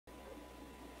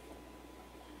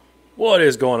What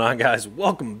is going on, guys?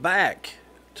 Welcome back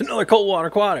to another Cold Water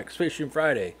Aquatics Fishroom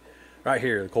Friday, right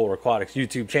here, the Cold Water Aquatics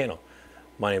YouTube channel.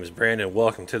 My name is Brandon.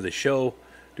 Welcome to the show.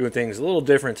 Doing things a little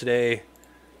different today.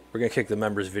 We're gonna kick the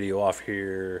members video off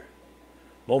here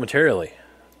momentarily,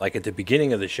 like at the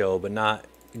beginning of the show, but not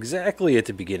exactly at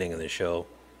the beginning of the show.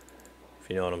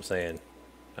 If you know what I'm saying.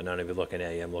 I'm not even looking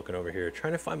at you. I'm looking over here,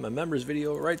 trying to find my members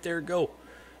video. Right there, go.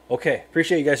 Okay,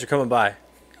 appreciate you guys for coming by.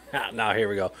 Now here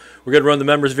we go. We're gonna run the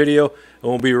members video, and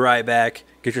we'll be right back.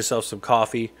 Get yourself some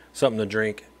coffee, something to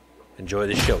drink. Enjoy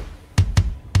the show.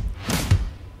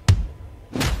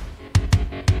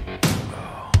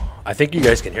 Oh, I think you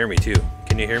guys can hear me too.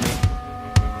 Can you hear me?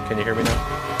 Can you hear me now?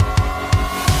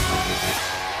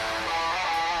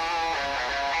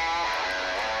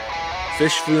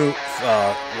 Fishroom,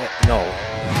 no,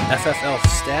 FFL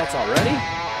stats already?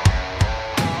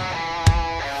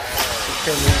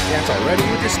 Stats already?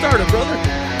 We just started, brother.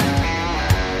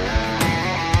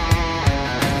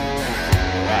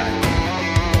 Alright.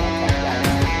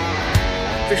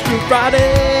 Fishroom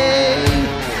Friday!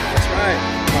 That's right,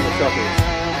 mother truckers.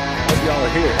 Hope y'all are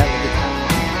here having a good time.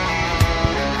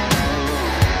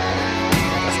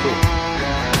 That's cool.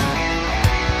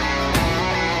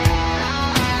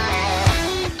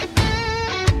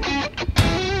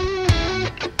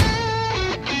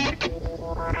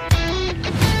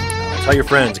 Tell your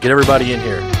friends, get everybody in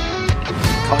here.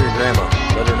 Call your grandma,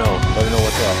 let her know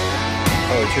what's up.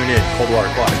 Tell her tune in, Cold Water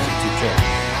Aquatics YouTube channel.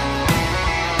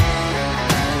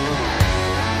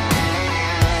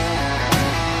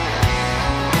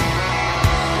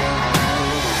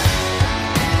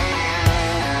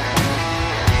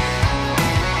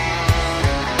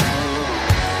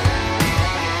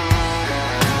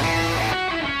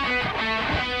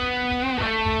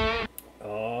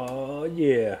 Oh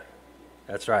yeah.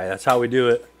 That's right. That's how we do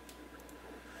it.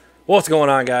 What's going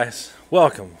on, guys?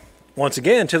 Welcome once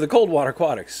again to the Cold Water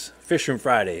Aquatics Fishroom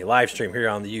Friday live stream here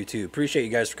on the YouTube. Appreciate you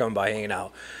guys for coming by, hanging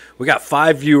out. We got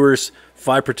 5 viewers,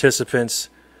 5 participants,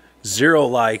 0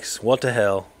 likes. What the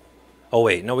hell? Oh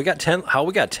wait, no, we got 10. How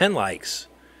we got 10 likes?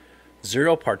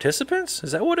 0 participants?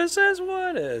 Is that what it says?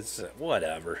 What is?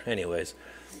 Whatever. Anyways,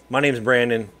 my name's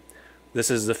Brandon. This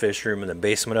is the fish room in the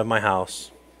basement of my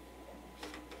house.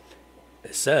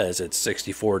 It says it's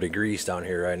 64 degrees down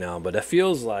here right now, but it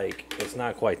feels like it's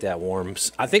not quite that warm.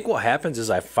 I think what happens is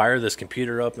I fire this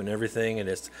computer up and everything, and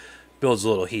it builds a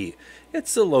little heat.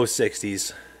 It's the low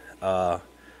 60s,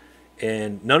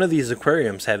 and none of these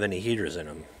aquariums have any heaters in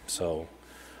them. So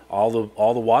all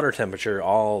the water temperature,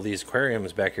 all these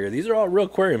aquariums back here, these are all real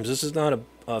aquariums. This is not a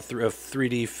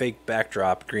 3D fake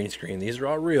backdrop green screen. These are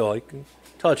all real. I can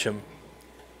touch them.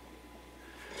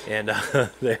 And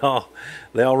they all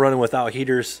running without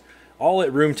heaters, all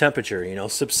at room temperature, you know,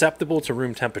 susceptible to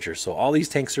room temperature. So all these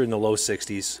tanks are in the low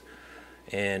 60s,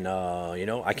 and you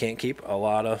know, I can't keep a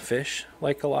lot of fish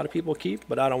like a lot of people keep,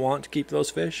 but I don't want to keep those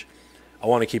fish. I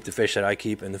want to keep the fish that I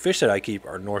keep, and the fish that I keep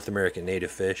are North American native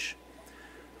fish.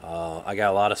 I got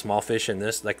a lot of small fish in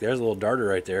this. Like there's a little darter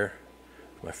right there.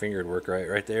 My finger would work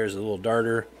right there's a little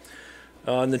darter.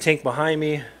 In the tank behind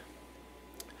me,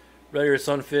 regular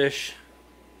sunfish.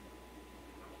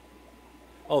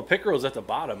 Oh, the pickerel's at the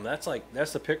bottom. That's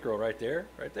the pickerel right there,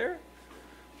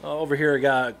 over here I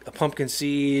got a pumpkin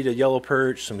seed, a yellow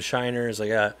perch, some shiners. I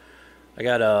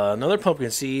got another pumpkin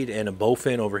seed and a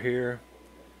bowfin over here.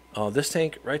 This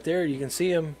tank right there, you can see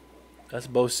him. That's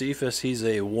Bocephus. He's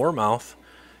a warmouth.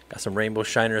 Got some rainbow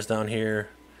shiners down here.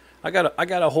 I got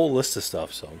a whole list of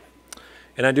stuff. So,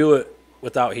 and I do it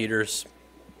without heaters.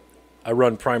 I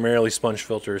run primarily sponge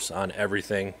filters on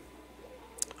everything.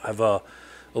 I've a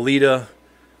Alita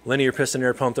linear piston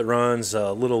air pump that runs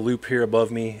a little loop here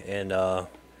above me, and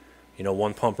you know,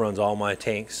 one pump runs all my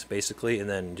tanks basically, and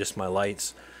then just my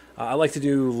lights. I like to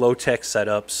do low tech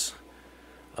setups.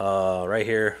 Right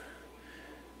here,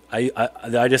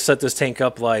 I just set this tank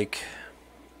up like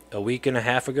a week and a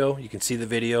half ago. You can see the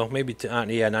video, maybe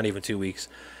yeah, not even 2 weeks.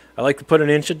 I like to put 1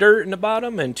 inch of dirt in the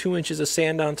bottom and 2 inches of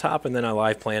sand on top, and then I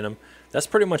live plant them. That's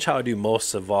pretty much how I do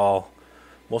most of all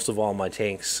my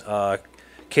tanks.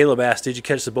 Caleb asked, did you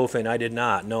catch the bowfin? I did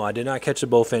not. No, I did not catch the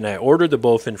bowfin. I ordered the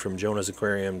bowfin from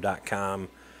jonasaquarium.com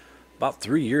about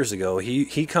 3 years ago.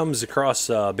 He comes across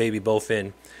baby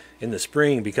bowfin in the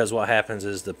spring, because what happens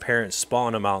is the parents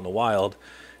spawn them out in the wild,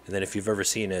 and then if you've ever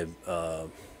seen a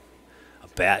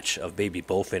batch of baby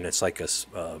bowfin, it's like a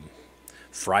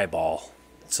fry ball.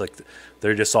 It's like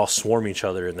they're just all swarm each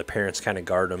other, and the parents kind of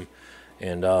guard them,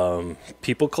 and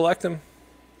people collect them,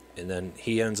 and then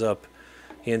he ends up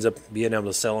being able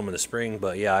to sell them in the spring.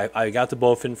 But yeah, I got the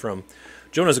bowfin from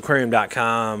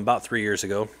jonasaquarium.com about 3 years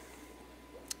ago.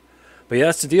 But yeah,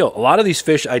 that's the deal. A lot of these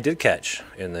fish I did catch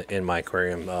in my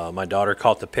aquarium. My daughter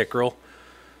caught the pickerel.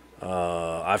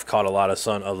 I've caught a lot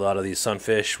of these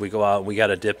sunfish. We go out, we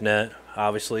got a dip net,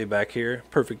 obviously back here,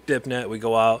 perfect dip net. We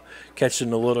go out catching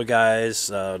the little guys,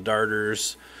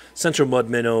 darters, central mud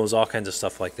minnows, all kinds of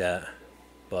stuff like that.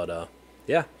 But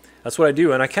yeah, that's what I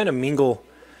do, and I kind of mingle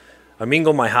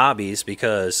my hobbies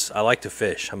because I like to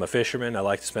fish. I'm a fisherman. I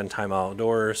like to spend time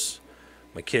outdoors.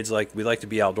 My kids we like to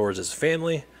be outdoors as a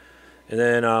family. And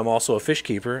then I'm also a fish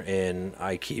keeper, and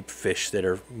I keep fish that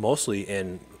are mostly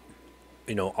in,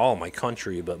 all my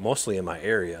country, but mostly in my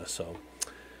area. So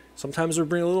sometimes we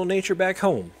bring a little nature back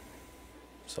home.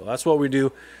 So that's what we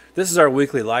do. This is our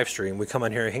weekly live stream. We come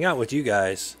on here and hang out with you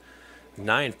guys.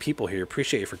 9 people here.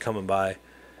 Appreciate you for coming by.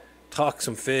 Talk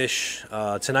some fish.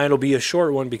 Tonight will be a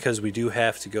short one because we do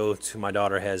have to go to, my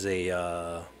daughter has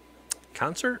a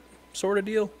concert sort of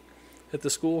deal at the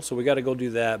school. So we got to go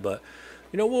do that. But,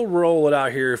 we'll roll it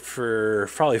out here for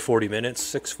probably 40 minutes,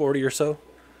 6:40 or so.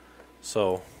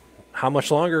 So how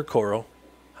much longer, Coral?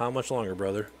 How much longer,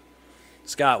 brother?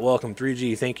 Scott, welcome.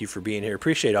 3G, thank you for being here.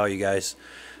 Appreciate all you guys.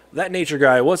 That nature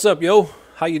guy, what's up, yo?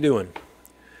 How you doing?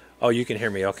 Oh, you can hear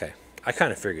me. Okay. I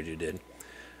kind of figured you did.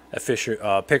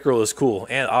 That pickerel is cool.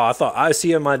 And I thought I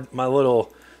see my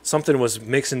little something was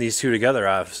mixing these two together.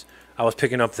 I was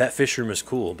picking up that fish room is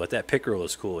cool, but that pickerel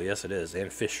is cool. Yes, it is.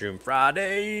 And fish room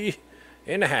Friday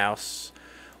in the house.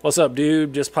 What's up,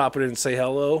 dude? Just popping in and say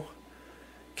hello.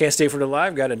 Can't stay for the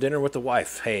live. Got a dinner with the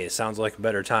wife. Hey, it sounds like a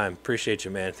better time. Appreciate you,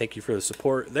 man. Thank you for the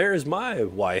support. There is my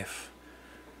wife.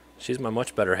 She's my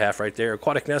much better half right there.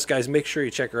 Aquatic Nest, guys, make sure you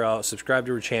check her out. Subscribe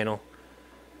to her channel.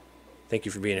 Thank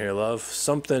you for being here, love.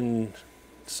 Something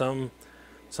Wong.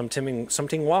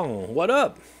 What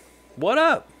up? What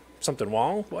up? Something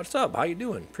Wong. What's up? How you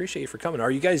doing? Appreciate you for coming. Are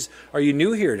you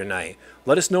new here tonight?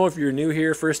 Let us know if you're new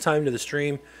here, first time to the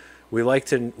stream. We like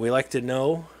to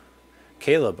know.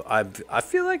 Caleb, I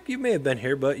feel like you may have been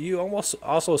here, but you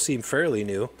also seem fairly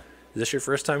new. Is this your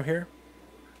first time here?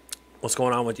 What's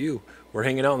going on with you? We're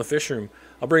hanging out in the fish room.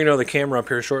 I'll bring another camera up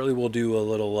here shortly. We'll do a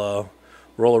little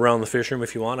roll around the fish room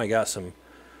if you want. I got some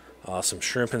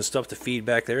shrimp and stuff to feed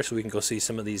back there, so we can go see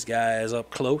some of these guys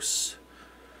up close.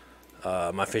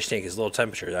 My fish tank is low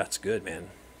temperature. That's good, man.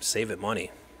 Saving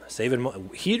money.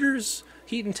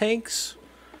 Heating tanks.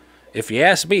 If you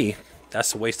ask me,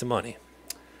 that's a waste of money.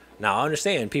 Now, I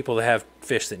understand people that have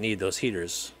fish that need those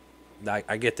heaters.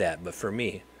 I get that, but for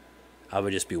me, I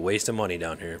would just be wasting money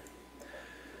down here.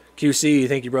 QC,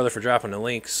 thank you, brother, for dropping the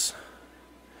links.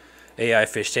 AI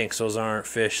fish tanks, those aren't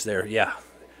fish. There, yeah.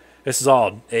 This is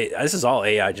all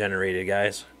AI generated,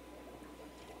 guys.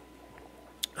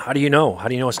 How do you know? How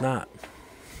do you know it's not?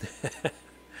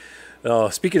 Oh,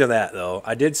 speaking of that, though,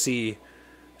 I did see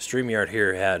StreamYard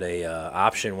here had a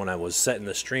option when I was setting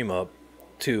the stream up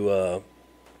to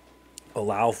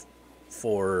allow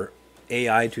for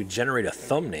AI to generate a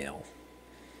thumbnail.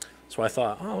 So I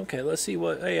thought, oh, okay, let's see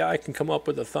what AI can come up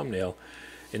with a thumbnail.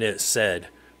 And it said,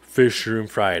 Fish Room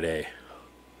Friday.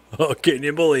 Oh, can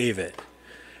you believe it?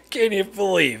 Can you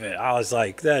believe it? I was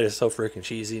like, that is so freaking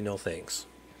cheesy. No thanks.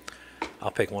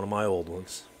 I'll pick one of my old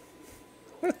ones.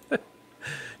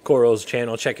 Coro's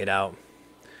channel, check it out.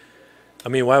 I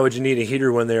mean, why would you need a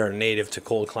heater when they are native to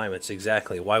cold climates?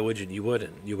 Exactly. Why would you? You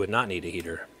would not need a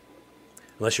heater.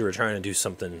 Unless you were trying to do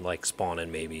something like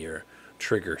spawning maybe or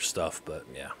trigger stuff, but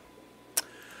yeah.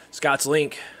 Scott's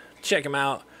link, check him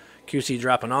out. QC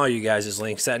dropping all you guys'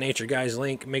 links. That Nature Guys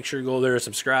link, make sure you go there and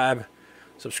subscribe.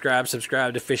 Subscribe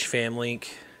to Fish Fam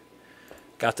link.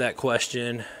 Got that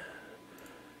question.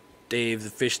 Dave,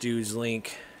 the Fish Dude's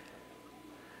link.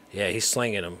 Yeah, he's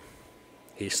slinging them.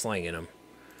 He's slinging them.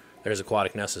 There's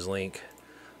Aquatic Nest's link.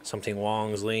 Something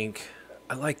Wong's link.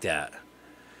 I like that.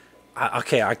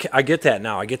 I get that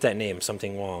now. I get that name.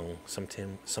 Something Wong.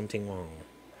 Something Wong.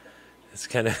 It's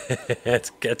kind of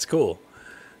it's cool.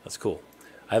 That's cool.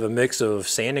 I have a mix of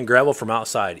sand and gravel from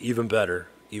outside. Even better.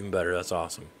 Even better. That's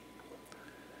awesome.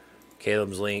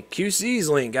 Caleb's link. QC's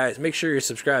link, guys. Make sure you're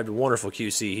subscribed to Wonderful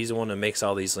QC. He's the one that makes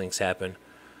all these links happen.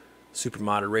 Super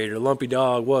moderator. Lumpy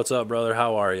Dog. What's up, brother?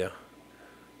 How are you?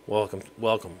 Welcome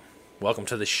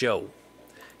to the show.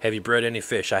 Have you bred any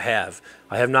fish? I have.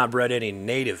 I have not bred any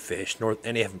native fish.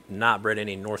 Have not bred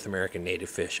any North American native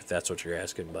fish, if that's what you're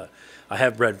asking. But I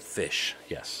have bred fish,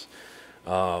 yes.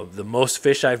 The most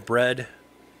fish I've bred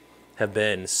have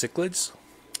been cichlids,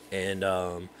 and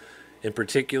in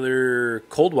particular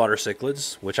cold water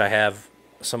cichlids, which I have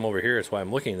some over here. That's why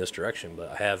I'm looking in this direction.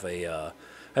 But I have a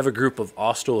group of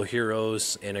Austral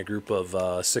heroes and a group of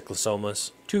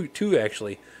cyclosomas. Two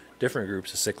actually different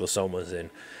groups of cyclosomas,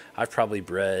 and I've probably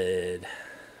bred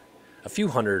a few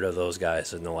hundred of those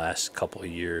guys in the last couple of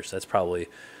years. That's probably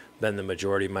been the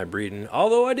majority of my breeding.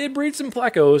 Although I did breed some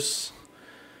plecos,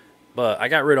 but I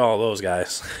got rid of all those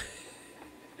guys.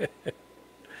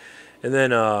 And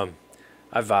then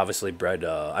I've obviously bred.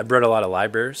 I bred a lot of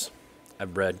live bears. I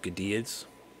bred Gadiids.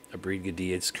 I breed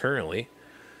Gadiids currently.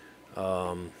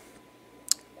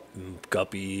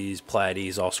 Guppies,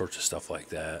 platies, all sorts of stuff like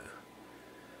that.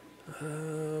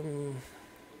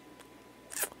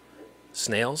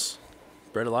 Snails.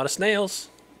 Bred a lot of snails.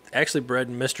 Actually bred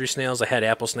mystery snails. I had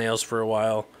apple snails for a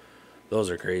while. Those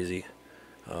are crazy.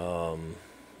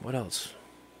 What else?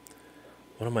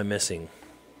 What am I missing?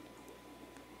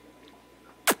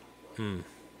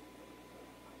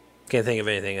 Can't think of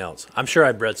anything else. I'm sure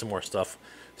I bred some more stuff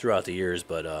throughout the years,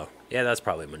 but yeah, that's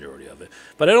probably the majority of it.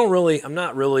 But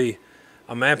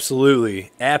I'm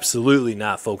absolutely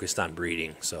not focused on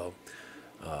breeding. So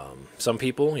some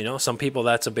people,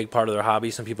 that's a big part of their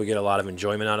hobby. Some people get a lot of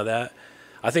enjoyment out of that.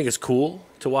 I think it's cool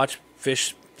to watch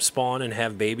fish spawn and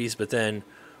have babies, but then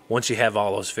once you have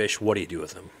all those fish, what do you do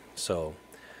with them? So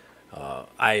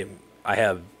I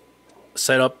have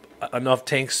set up enough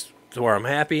tanks to where I'm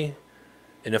happy,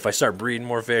 and if I start breeding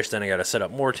more fish, then I got to set up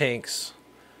more tanks.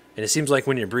 And it seems like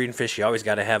when you're breeding fish, you always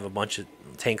got to have a bunch of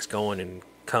tanks going and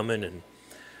coming, and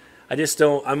I just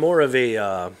don't. I'm more of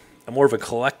a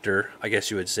collector, I guess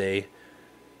you would say.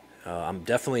 I'm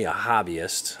definitely a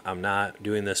hobbyist. I'm not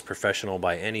doing this professional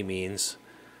by any means.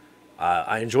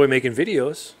 I enjoy making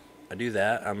videos. I do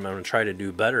that. I'm going to try to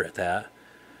do better at that.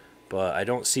 But I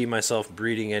don't see myself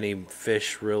breeding any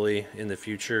fish really in the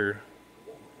future.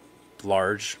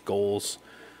 Large goals.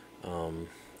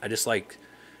 I just like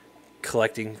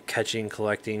collecting, catching,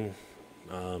 collecting,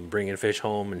 bringing fish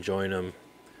home, enjoying them,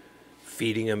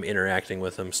 feeding them, interacting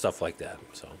with them, stuff like that.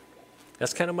 So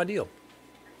that's kind of my deal.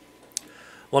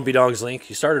 Lumpy Dogs Link,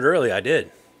 you started early. I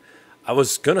did. I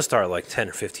was going to start like 10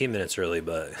 or 15 minutes early,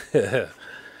 but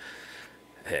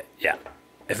yeah.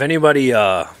 If anybody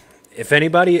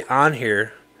on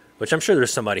here, which I'm sure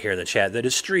there's somebody here in the chat that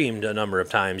has streamed a number of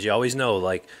times, you always know,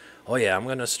 like, oh yeah, I'm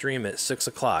going to stream at 6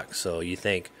 o'clock. So you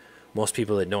think, most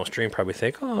people that don't stream probably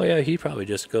think, oh yeah, he probably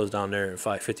just goes down there at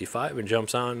 5:55 and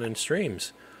jumps on and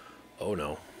streams. Oh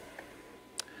no.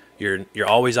 You're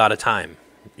always out of time.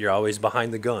 You're always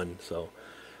behind the gun. So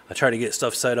I try to get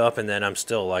stuff set up, and then I'm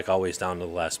still like always down to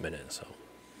the last minute. So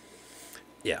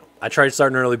yeah, I tried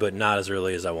starting early, but not as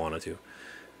early as I wanted to.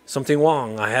 Something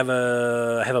wrong. I have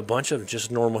a bunch of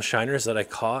just normal shiners that I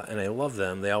caught, and I love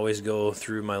them. They always go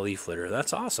through my leaf litter.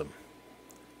 That's awesome.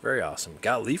 Very awesome.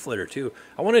 Got leaf litter too.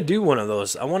 I want to do one of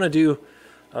those. I want to do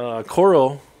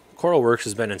Coral Works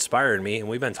has been inspiring me, and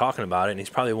we've been talking about it, and he's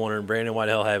probably wondering, Brandon, why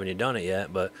the hell haven't you done it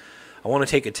yet? But I want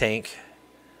to take a tank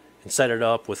and set it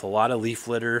up with a lot of leaf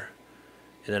litter,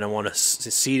 and then I want to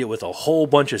seed it with a whole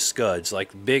bunch of scuds,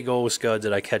 like big old scuds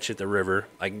that I catch at the river.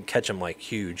 I can catch them like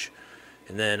huge,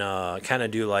 and then kind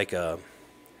of do like a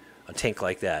tank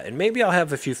like that. And maybe I'll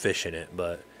have a few fish in it,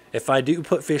 but if I do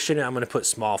put fish in it, I'm going to put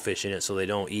small fish in it so they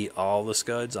don't eat all the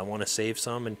scuds. I want to save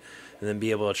some and then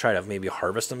be able to try to maybe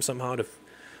harvest them somehow to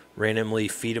randomly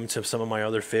feed them to some of my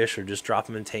other fish, or just drop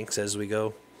them in tanks as we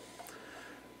go.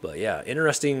 But yeah,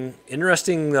 interesting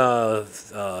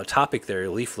topic there,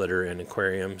 leaf litter and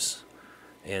aquariums.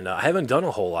 And I haven't done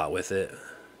a whole lot with it,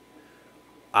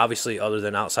 obviously, other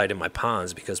than outside in my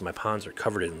ponds, because my ponds are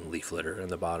covered in leaf litter in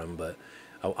the bottom. But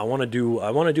I want to do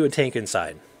a tank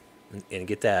inside and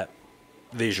get that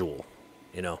visual,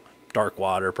 dark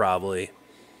water probably,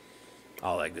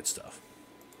 all that good stuff.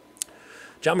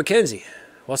 John McKenzie,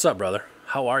 what's up, brother?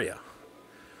 How are you?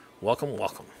 Welcome.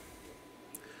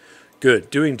 Good.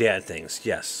 Doing dad things.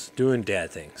 Yes, doing dad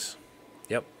things.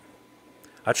 Yep.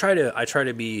 I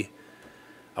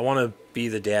want to be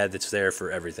the dad that's there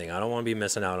for everything. I don't want to be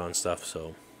missing out on stuff.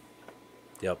 So,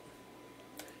 yep.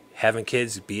 Having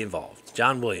kids, be involved.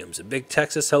 John Williams at Big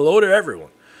Texas. Hello to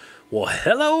everyone. Well,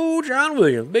 hello, John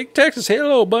Williams. Big Texas.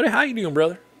 Hello, buddy. How you doing,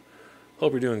 brother?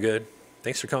 Hope you're doing good.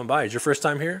 Thanks for coming by. Is your first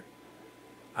time here?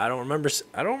 I don't remember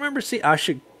seeing. I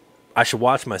should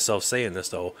watch myself saying this,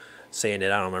 though. Saying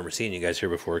that I don't remember seeing you guys here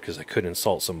before, because I could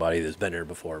insult somebody that's been here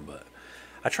before. But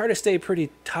I try to stay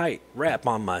pretty tight wrap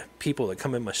on my people that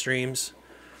come in my streams.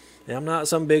 And I'm not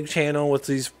some big channel with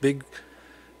these big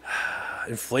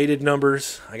inflated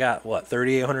numbers. I got,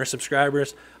 3,800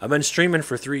 subscribers. I've been streaming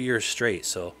for 3 years straight,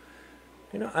 so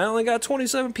I only got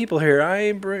 27 people here. I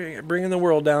ain't bringing the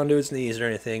world down to its knees or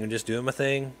anything. I'm just doing my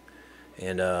thing.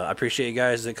 And I appreciate you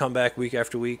guys that come back week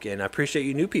after week. And I appreciate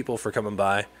you new people for coming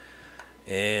by.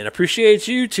 And I appreciate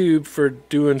YouTube for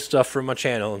doing stuff for my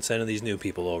channel and sending these new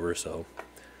people over. So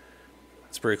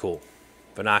it's pretty cool.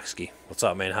 Vanoxky, what's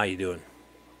up, man? How you doing?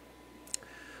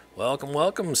 Welcome,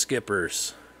 welcome,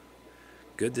 skippers.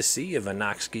 Good to see you,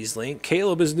 Vanoxky's link.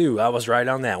 Caleb is new. I was right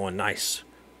on that one. Nice.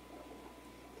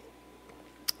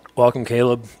 Welcome,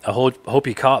 Caleb. I hope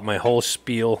you caught my whole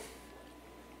spiel.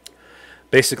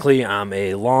 Basically, I'm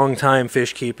a longtime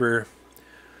fish keeper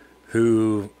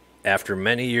who, after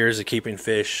many years of keeping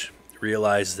fish,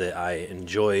 realized that I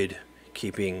enjoyed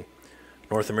keeping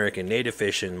North American native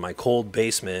fish in my cold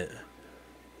basement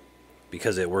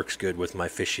because it works good with my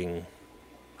fishing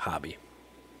hobby.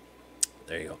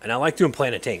 There you go. And I like doing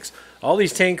planted tanks. All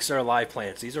these tanks are live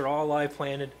plants. These are all live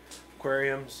planted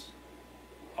aquariums.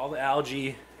 All the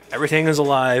algae, everything is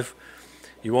alive.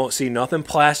 You won't see nothing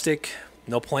plastic,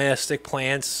 no plastic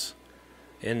plants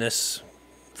in this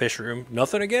fish room.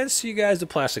 Nothing against you guys, the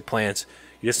plastic plants.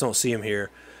 You just don't see them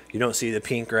here. You don't see the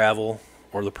pink gravel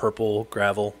or the purple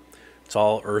gravel. It's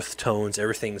all earth tones.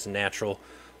 Everything's natural.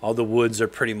 All the woods are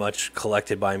pretty much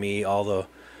collected by me. All the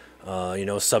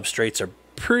substrates are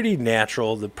pretty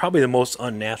natural. Probably the most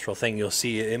unnatural thing you'll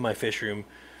see in my fish room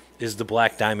is the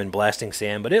black diamond blasting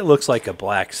sand, but it looks like a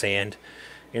black sand.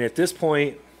 And at this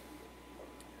point,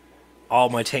 all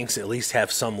my tanks at least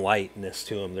have some lightness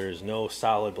to them. There's no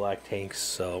solid black tanks,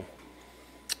 so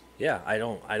yeah, I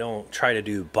don't try to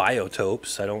do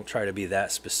biotopes. I don't try to be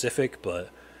that specific, but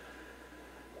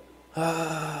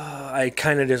I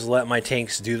kind of just let my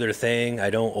tanks do their thing. I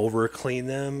don't over clean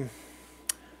them.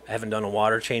 I haven't done a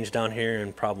water change down here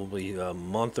in probably a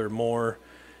month or more,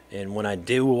 and when I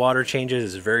do water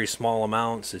changes, it's very small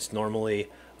amounts. It's normally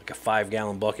like a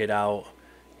 5-gallon bucket out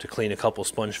to clean a couple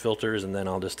sponge filters, and then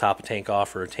I'll just top a tank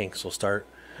off, or tanks will start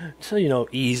to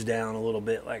ease down a little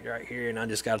bit, like right here, and I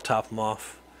just got to top them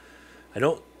off. I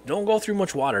don't go through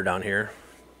much water down here.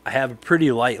 I have a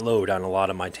pretty light load on a lot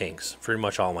of my tanks, pretty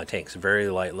much all my tanks. Very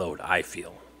light load, I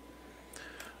feel.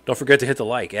 Don't forget to hit the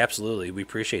like. Absolutely, we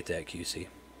appreciate that, QC.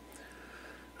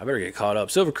 I better get caught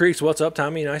up. Silver Creeks, what's up,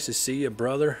 Tommy? Nice to see you,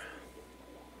 brother.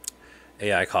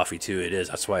 AI coffee too. It is.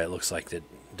 That's why it looks like it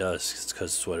does. It's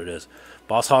because it's what it is.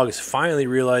 Boss Hog is finally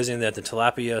realizing that the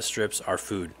tilapia strips are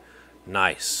food.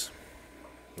 Nice.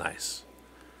 Nice.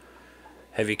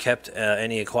 Have you kept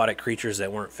any aquatic creatures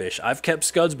that weren't fish? I've kept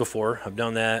scuds before. I've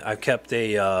done that. I've kept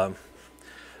I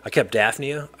kept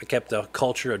Daphnia. I kept a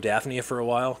culture of Daphnia for a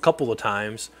while. A couple of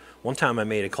times. One time I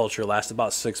made a culture last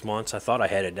about 6 months. I thought I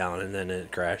had it down, and then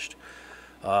it crashed.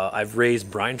 I've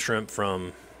raised brine shrimp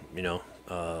from,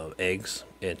 eggs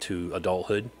into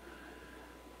adulthood.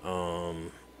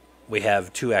 We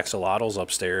have 2 axolotls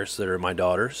upstairs that are my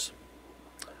daughters.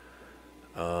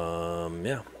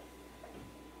 Yeah.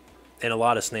 And a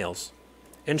lot of snails.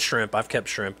 And shrimp. I've kept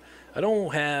shrimp. I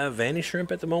don't have any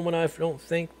shrimp at the moment, I don't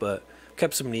think, but I've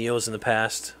kept some Neos in the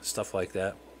past. Stuff like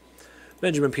that.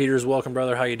 Benjamin Peters, welcome,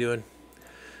 brother. How you doing? Do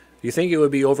you think it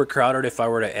would be overcrowded if I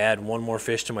were to add one more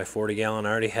fish to my 40-gallon? I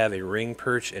already have a ring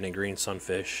perch and a green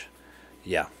sunfish.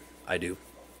 Yeah, I do.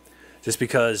 Just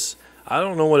because I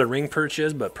don't know what a ring perch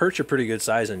is, but perch are pretty good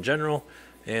size in general.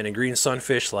 And a green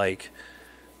sunfish,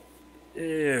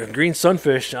 green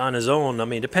sunfish on his own, I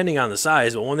mean, depending on the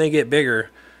size, but when they get bigger,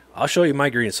 I'll show you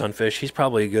my green sunfish. He's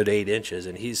probably a good 8 inches,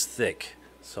 and he's thick.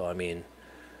 So, I mean,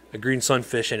 a green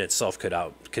sunfish in itself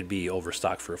could be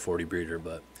overstocked for a 40 breeder,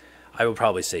 but I would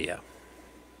probably say yeah.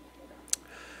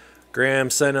 Graham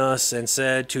sent us and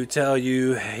said to tell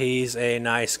you he's a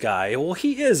nice guy. Well,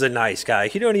 he is a nice guy.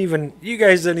 You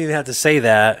guys don't even have to say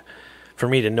that for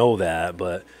me to know that,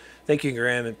 but thank you,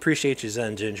 Graham. Appreciate you,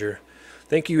 Zen Ginger.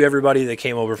 Thank you, everybody that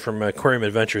came over from Aquarium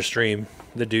Adventure stream.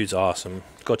 The dude's awesome.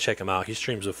 Go check him out. He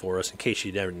streams before us. In case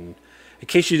you didn't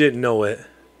know it,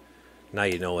 now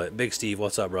you know it. Big Steve,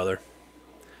 what's up, brother?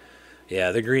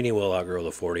 Yeah, the greenie will outgrow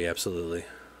the 40, absolutely.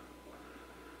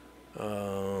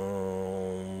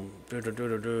 Do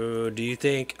you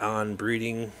think on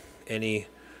breeding any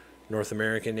North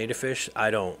American native fish?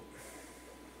 I don't.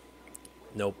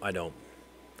 Nope, I don't.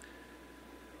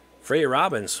 Freya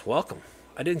Robbins, welcome.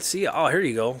 I didn't see it. Oh, here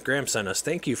you go. Graham sent us.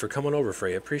 Thank you for coming over,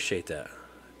 Freya. Appreciate that.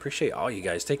 Appreciate all you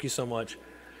guys. Thank you so much.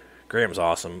 Graham's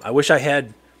awesome. I wish I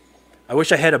had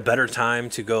a better time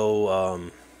to go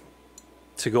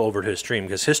over to his stream,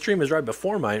 because his stream is right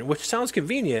before mine, which sounds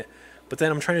convenient, but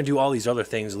then I'm trying to do all these other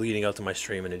things leading up to my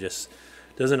stream, and it just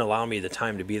doesn't allow me the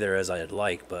time to be there as I'd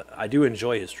like. But I do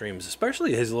enjoy his streams,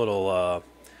 especially his little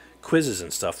quizzes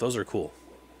and stuff. Those are cool.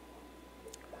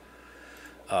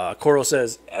 Coral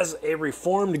says, as a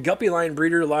reformed guppy line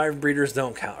breeder, live breeders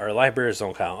don't count, or live bearers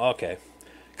don't count. Okay,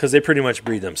 because they pretty much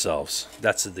breed themselves.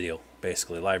 That's the deal,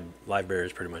 basically. Live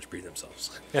bearers pretty much breed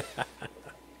themselves.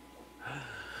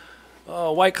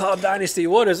 Oh, White Cloud Dynasty,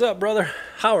 what is up, brother?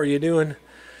 How are you doing?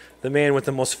 The man with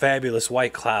the most fabulous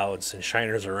white clouds and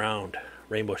shiners around.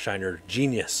 Rainbow Shiner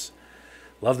genius.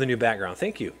 Love the new background.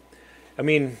 Thank you. I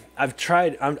mean, I've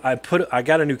tried. I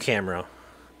got a new camera,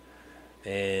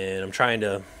 and I'm trying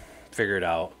to figure it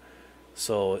out.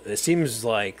 So it seems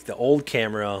like the old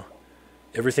camera,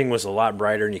 everything was a lot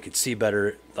brighter and you could see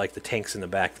better, like the tanks in the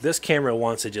back. This camera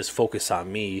wants to just focus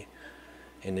on me,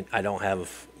 and I don't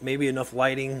have maybe enough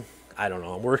lighting. I don't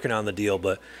know. I'm working on the deal,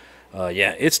 but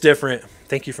yeah, it's different.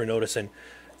 Thank you for noticing.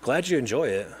 Glad you enjoy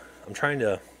it. I'm trying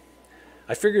to.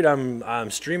 I figured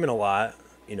I'm streaming a lot.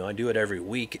 You know, I do it every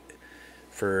week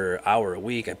for an hour a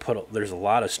week. There's a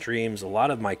lot of streams. A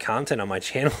lot of my content on my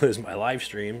channel is my live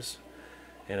streams,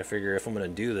 and I figure if I'm going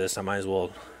to do this, I might as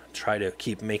well try to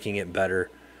keep making it better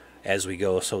as we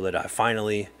go, so that I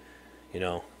finally, you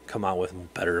know, come out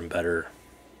with better and better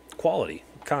quality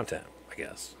content, I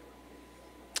guess.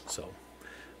 So,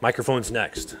 microphone's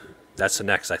next. That's the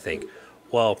next, I think.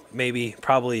 Well,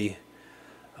 probably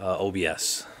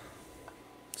OBS.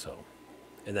 So,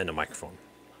 and then the microphone.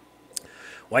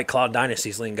 White Cloud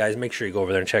Dynasty's link, guys. Make sure you go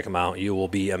over there and check them out. You will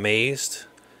be amazed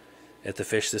at the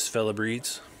fish this fella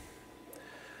breeds.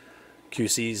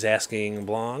 QC's asking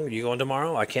Blong, you going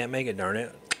tomorrow? I can't make it, darn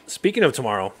it. Speaking of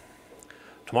tomorrow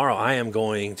I am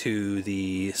going to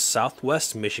the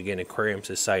Southwest Michigan Aquarium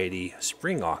Society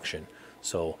spring auction.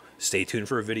 So stay tuned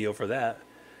for a video for that.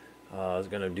 I was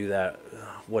gonna do that.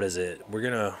 What is it? We're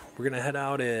gonna head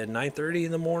out at 9:30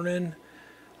 in the morning.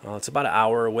 It's about an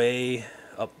hour away,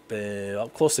 up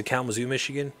close to Kalamazoo,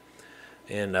 Michigan,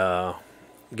 and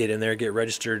get in there, get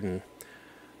registered, and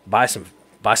buy some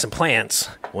plants.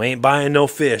 We ain't buying no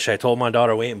fish. I told my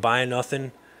daughter we ain't buying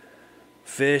nothing.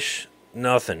 Fish,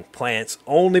 nothing. Plants,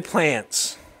 only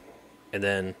plants. And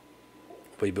then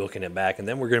we'll be booking it back, and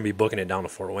then we're gonna be booking it down to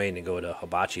Fort Wayne to go to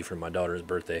Hibachi for my daughter's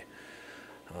birthday.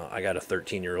 I got a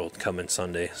 13-year-old coming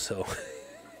Sunday, so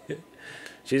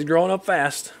she's growing up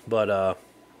fast. But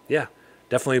yeah,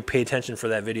 definitely pay attention for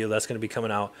that video. That's going to be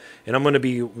coming out. And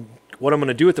what I'm going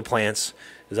to do with the plants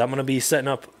is I'm going to be setting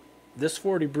up this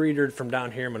 40 breeder from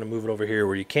down here. I'm going to move it over here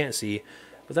where you can't see.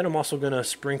 But then I'm also going to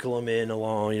sprinkle them in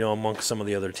along, you know, amongst some of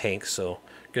the other tanks. So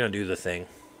going to do the thing.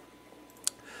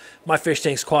 My Fish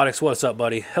Tanks Aquatics, what's up,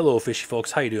 buddy? Hello, fishy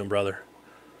folks. How you doing, brother?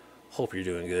 Hope you're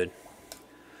doing good.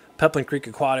 Peplin Creek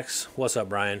Aquatics. What's up,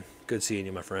 Brian? Good seeing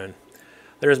you, my friend.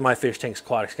 There's My Fish Tanks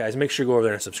Aquatics, guys. Make sure you go over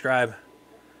there and subscribe.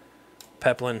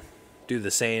 Peplin, do the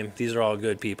same. These are all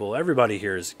good people. Everybody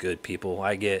here is good people.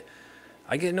 I get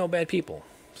no bad people.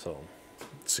 So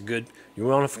it's a good. You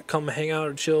want to come hang out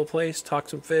at a chill place, talk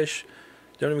some fish.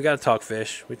 Don't even got to talk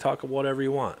fish. We talk whatever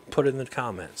you want. Put it in the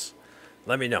comments.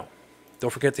 Let me know.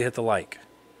 Don't forget to hit the like.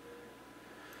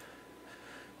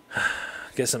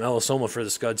 Get some Elisoma for the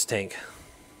Scuds tank.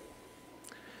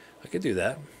 I could do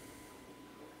that.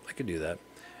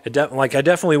 I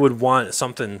definitely would want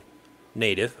something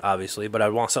native, obviously, but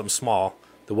I'd want something small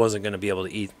that wasn't going to be able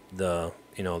to eat the,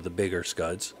 you know, the bigger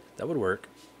Scuds. That would work.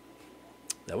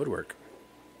 That would work.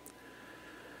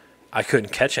 I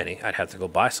couldn't catch any. I'd have to go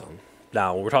buy some.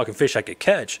 Now, when we're talking fish I could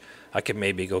catch, I could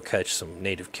maybe go catch some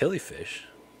native killifish.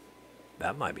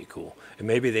 That might be cool. And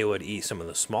maybe they would eat some of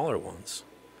the smaller ones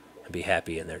and be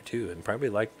happy in there too, and probably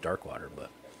like dark water, but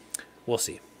we'll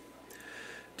see.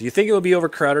 Do you think it would be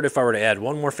overcrowded if I were to add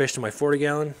one more fish to my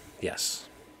 40-gallon? Yes.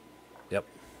 Yep.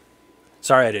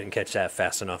 Sorry I didn't catch that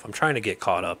fast enough. I'm trying to get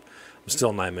caught up. I'm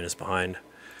still 9 minutes behind.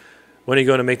 When are you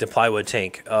going to make the plywood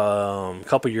tank? A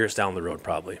couple years down the road,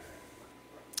 probably.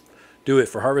 Do it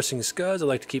for harvesting Scuds. I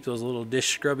like to keep those little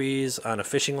dish scrubbies on a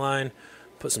fishing line.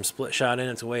 Put some split shot in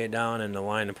it to weigh it down, and the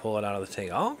line to pull it out of the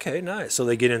tank. Oh, okay, nice. So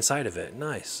they get inside of it.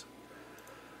 Nice.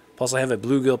 Plus, I have a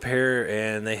bluegill pair,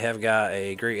 and they have got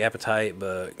a great appetite,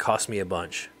 but it cost me a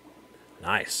bunch.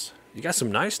 Nice. You got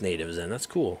some nice natives in. That's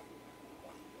cool.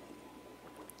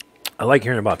 I like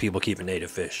hearing about people keeping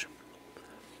native fish.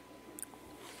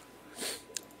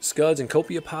 Scuds and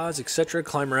copepods, etc.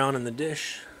 Climb around in the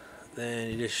dish. Then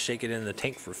you just shake it in the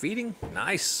tank for feeding.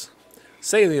 Nice.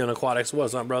 Salion Aquatics,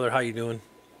 what's up, brother? How you doing?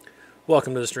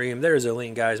 Welcome to the stream. There's a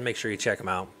link, guys. Make sure you check them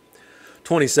out.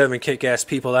 27 kick-ass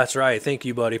people. That's right. Thank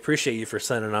you, buddy. Appreciate you for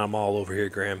sending them all over here,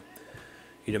 Graham.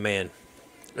 You the man.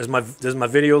 Does my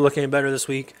video look any better this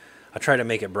week? I try to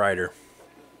make it brighter.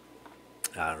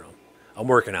 I don't know. I'm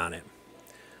working on it.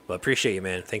 But appreciate you,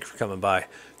 man. Thank you for coming by.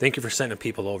 Thank you for sending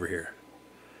people over here.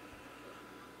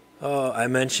 I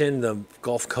mentioned the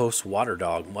Gulf Coast Water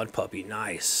Dog Mud Puppy.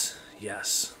 Nice.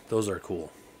 Yes. Those are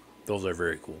cool. Those are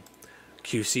very cool.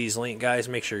 QC's link, guys.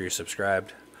 Make sure you're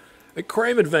subscribed.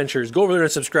 Aquarium Adventures. Go over there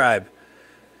and subscribe.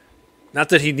 Not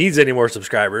that he needs any more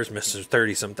subscribers. Mr.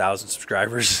 30-some thousand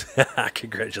subscribers.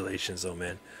 Congratulations, though,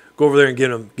 man. Go over there and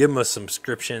give him a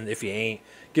subscription. If you ain't,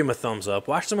 give him a thumbs up.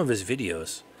 Watch some of his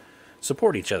videos.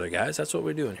 Support each other, guys. That's what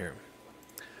we're doing here.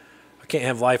 I can't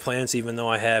have live plants even though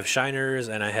I have shiners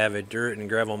and I have a dirt and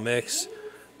gravel mix.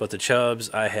 But the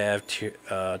chubs, I have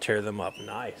tear them up.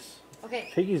 Nice. Okay.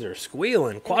 Piggies are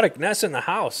squealing. Aquatic Nest in the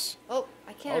house. Oh,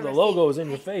 I can't. Oh, the logo is in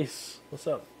your face. What's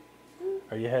up?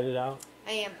 Are you headed out?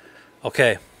 I am.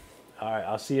 Okay. All right.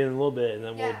 I'll see you in a little bit, and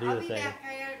then we'll do the thing. Back.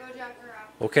 I gotta go drop her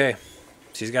off. Okay.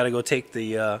 She's got to go take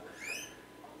the.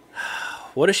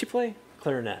 What does she play?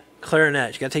 Clarinet.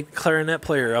 Clarinet. She got to take the clarinet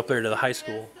player up there to the high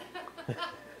school. 3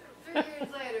 years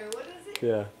later, what is it?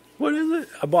 Yeah. What is it?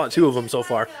 I bought 2 of them so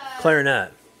far.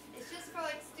 Clarinet. It's just for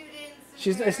like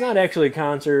students. It's not actually a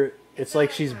concert. It's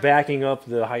like she's backing up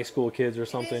the high school kids or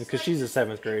something because she's a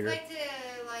 7th grader. It's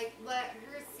like to let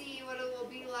her see what it will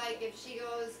be like if she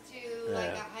goes to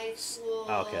like a high school.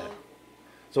 Okay.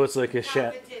 So it's like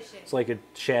competition. It's like a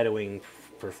shadowing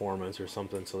performance or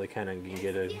something, so they kind of can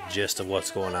get a gist of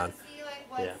what's going on. See like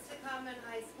what's to come in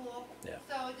high school. Yeah.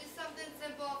 So just something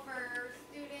simple for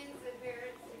students and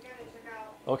parents to kind of check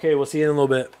out. Okay, we'll see you in a little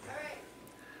bit.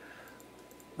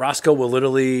 Roscoe will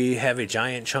literally have a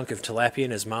giant chunk of tilapia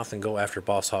in his mouth and go after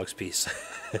Boss Hog's piece.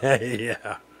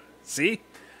 Yeah. See?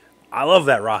 I love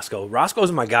that Roscoe.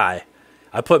 Roscoe's my guy.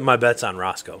 I put my bets on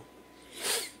Roscoe.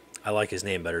 I like his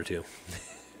name better too.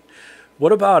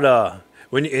 What about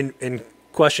when in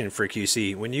question for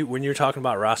QC, when you're talking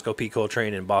about Roscoe P.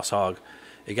 Coltrane and Boss Hog,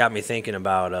 it got me thinking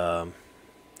about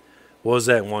what was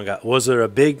that one guy? Was there a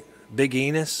Big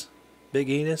Enos? Big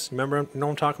Enos? Remember you know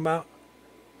what I'm talking about?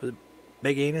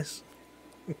 Big Enos.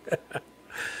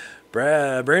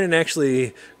 Brandon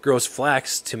actually grows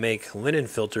flax to make linen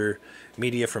filter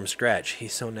media from scratch.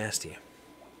 He's so nasty.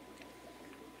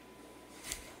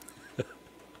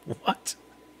 What?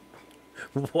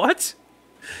 What?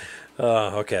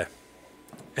 Okay.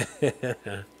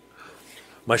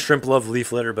 My shrimp love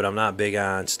leaf litter, but I'm not big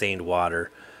on stained water.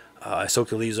 I soak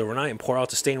the leaves overnight and pour out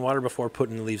the stained water before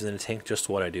putting the leaves in the tank. Just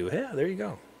what I do. Yeah, there you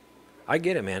go. I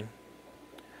get it, man.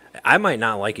 I might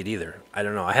not like it either. I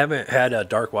don't know. I haven't had a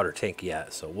dark water tank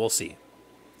yet, so we'll see.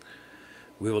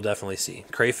 We will definitely see.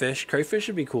 Crayfish. Crayfish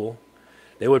would be cool.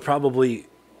 They would probably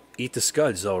eat the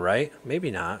scuds, though, right?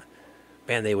 Maybe not.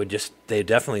 Man, they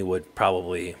definitely would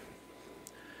probably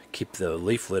keep the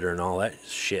leaf litter and all that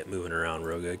shit moving around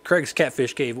real good. Craig's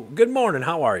Catfish Cave. Good morning.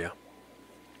 How are you?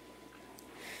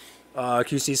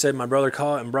 QC said my brother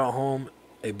caught and brought home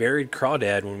a buried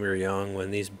crawdad when we were young.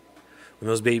 When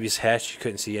those babies hatched, you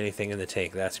couldn't see anything in the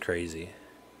tank. That's crazy.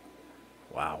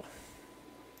 Wow.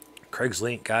 Craig's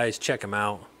link, guys. Check him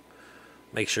out.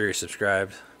 Make sure you're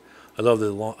subscribed. I love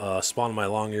the spawn of my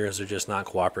long ears. They're just not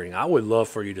cooperating. I would love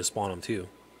for you to spawn them too.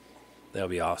 That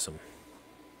would be awesome.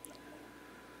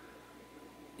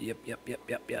 Yep.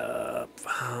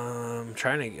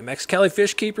 Trying to... Max Kelly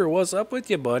Fish Keeper, what's up with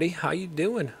you, buddy? How you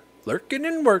doing? Lurking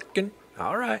and working.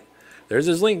 All right. There's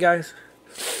his link, guys.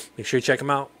 Make sure you check him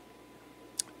out.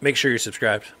 Make sure you're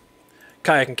subscribed.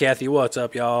 Kayak and Kathy, what's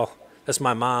up, y'all? That's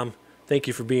my mom. Thank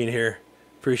you for being here.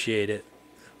 Appreciate it.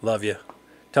 Love you.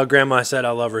 Tell Grandma I said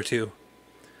I love her, too.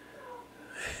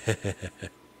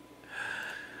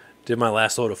 Did my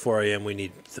last load at 4 a.m. We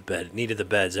needed the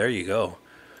beds. There you go.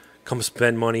 Come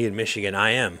spend money in Michigan.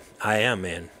 I am,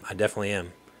 man. I definitely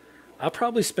am. I'll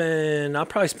probably spend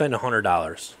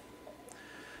 $100.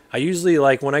 I usually,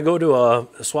 like, when I go to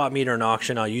a swap meet or an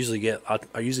auction, I usually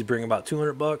bring about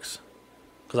 $200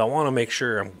 because I want to make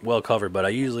sure I'm well covered. But I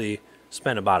usually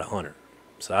spend about $100.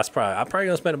 So I'm probably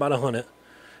gonna spend about $100,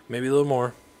 maybe a little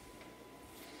more.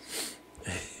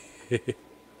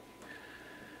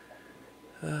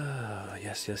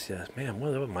 Yes. Man,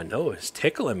 what about my nose? It's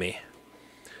tickling me.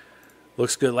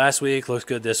 Looks good last week. Looks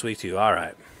good this week too. All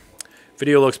right.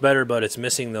 Video looks better, but it's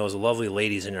missing those lovely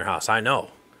ladies in your house. I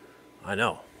know.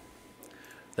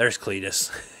 There's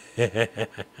Cletus.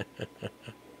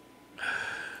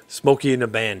 Smokey and the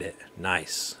Bandit.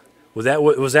 Nice. Was that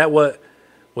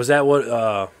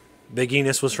what Big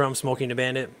Enos was from? Smokey and the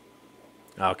Bandit.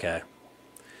 Okay.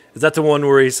 Is that the one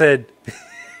where he said?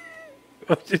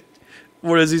 What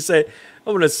does he say?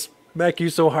 I'm gonna smack you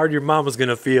so hard your mama's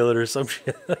gonna feel it or some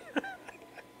shit.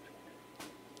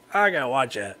 I gotta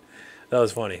watch that. That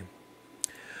was funny.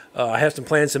 I have some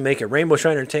plans to make a rainbow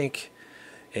shiner tank.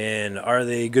 And are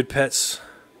they good pets?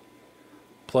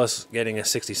 Plus getting a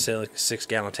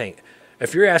 66-gallon tank.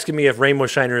 If you're asking me if rainbow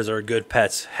shiners are good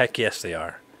pets, heck yes they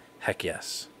are. Heck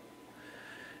yes.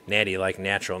 Natty, like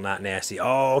natural, not nasty.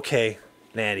 Oh, okay.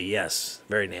 Natty, yes.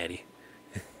 Very natty.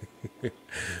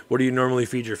 What do you normally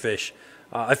feed your fish?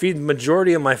 I feed the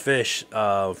majority of my fish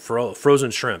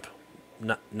frozen shrimp.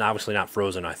 obviously not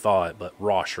frozen, I thought, but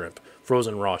raw shrimp,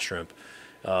 frozen raw shrimp.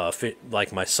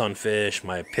 Like my sunfish,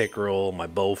 my pickerel, my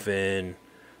bowfin,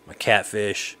 my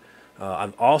catfish.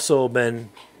 I've also been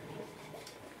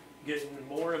getting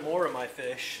more and more of my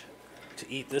fish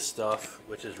to eat this stuff,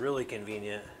 which is really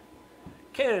convenient.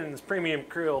 Ken's Premium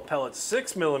Krill Pellets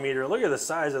 6mm. Look at the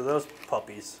size of those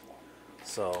puppies.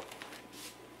 So,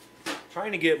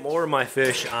 trying to get more of my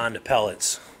fish onto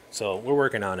pellets. So we're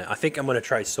working on it. I think I'm gonna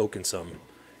try soaking some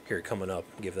here coming up.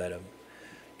 Give that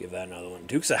another one.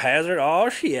 Duke's a Hazard. Oh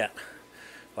shit!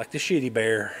 Like the shitty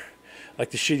bear, like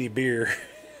the shitty beer.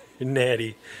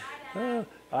 Natty. All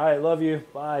right, love you.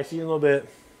 Bye. See you in a little bit.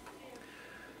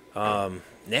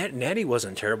 Natty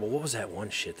wasn't terrible. What was that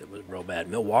one shit that was real bad?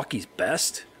 Milwaukee's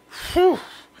Best. Whew.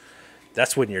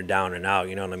 That's when you're down and out.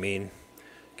 You know what I mean?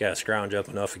 Got to scrounge up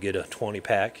enough to get a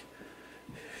 20-pack.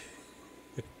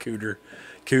 Cooter,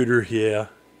 yeah.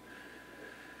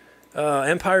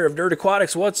 Empire of Dirt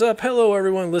Aquatics, what's up? Hello,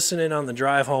 everyone listening on the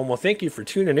drive home. Well, thank you for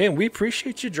tuning in. We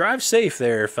appreciate you. Drive safe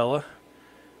there, fella.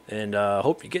 And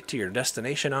hope you get to your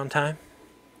destination on time.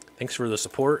 Thanks for the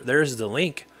support. There's the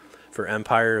link for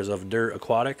Empires of Dirt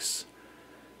Aquatics.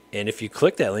 And if you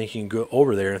click that link, you can go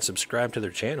over there and subscribe to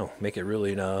their channel. Make it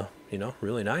really,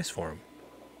 really nice for them.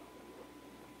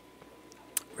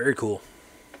 Very cool.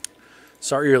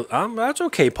 Sorry, that's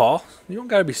okay, Paul. You don't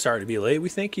got to be sorry to be late. We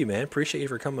thank you, man. Appreciate you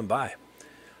for coming by.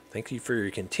 Thank you for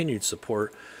your continued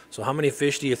support. So how many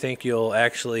fish do you think you'll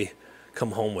actually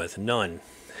come home with? None.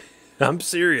 I'm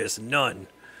serious, none.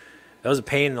 That was a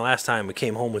pain the last time. I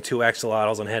came home with 2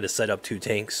 axolotls and had to set up 2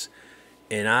 tanks.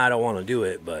 And I don't want to do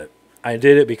it, but I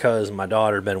did it because my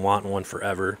daughter had been wanting one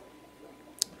forever.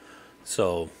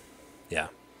 So, yeah.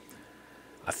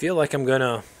 I feel like I'm going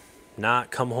to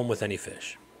not come home with any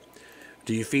fish.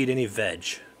 Do you feed any veg?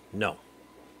 No.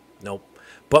 Nope.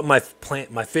 But my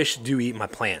fish do eat my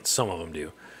plants. Some of them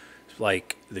do.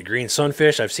 Like the green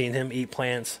sunfish, I've seen him eat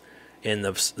plants. And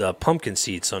the pumpkin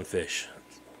seed sunfish.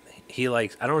 He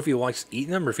likes, I don't know if he likes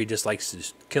eating them or if he just likes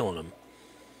just killing them.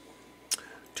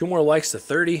 2 more likes to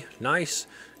 30. Nice.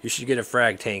 You should get a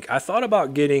frag tank. I thought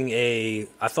about doing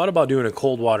a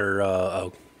cold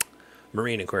water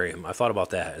marine aquarium. I thought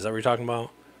about that. Is that what you're talking about?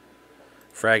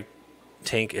 Frag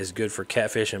tank is good for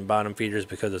catfish and bottom feeders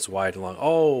because it's wide and long.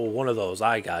 Oh, one of those.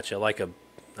 I got you.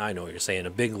 I know what you're saying. A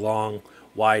big, long,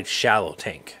 wide, shallow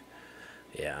tank.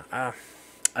 Yeah.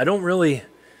 I don't really.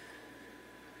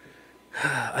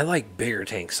 I like bigger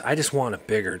tanks. I just want a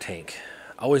bigger tank.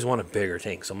 I always want a bigger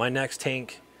tank. So my next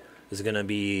tank is gonna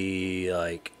be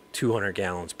like 200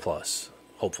 gallons plus.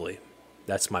 Hopefully,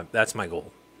 that's my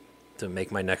goal, to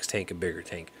make my next tank a bigger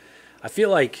tank. I feel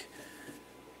like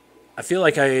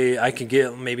I could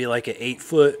get maybe like an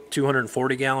 8-foot,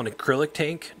 240 gallon acrylic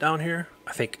tank down here.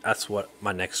 I think that's what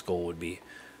my next goal would be.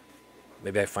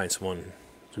 Maybe I find someone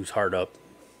who's hard up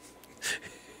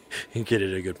and get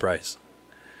it at a good price.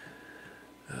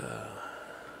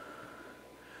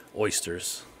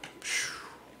 Oysters.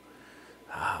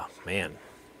 Ah, man.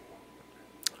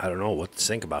 I don't know what to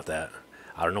think about that.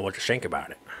 I don't know what to think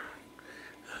about it.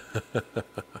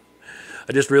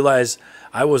 I just realized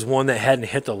I was one that hadn't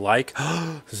hit the like.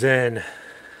 Zen.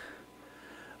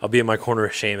 I'll be in my corner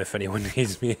of shame if anyone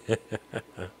needs me.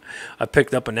 I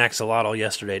picked up an axolotl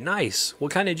yesterday. Nice.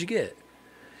 What kind did you get?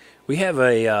 We have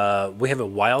a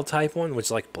wild type one, which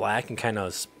is like black and kind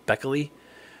of speckly,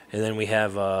 and then we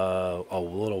have a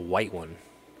little white one,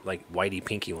 like whitey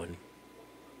pinky one.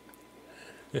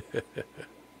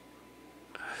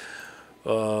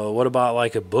 What about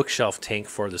like a bookshelf tank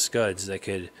for the scuds that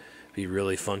could be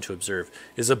really fun to observe?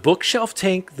 Is a bookshelf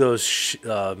tank those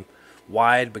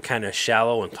wide but kind of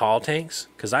shallow and tall tanks?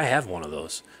 Because I have one of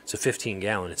those. It's a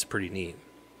 15-gallon. It's pretty neat.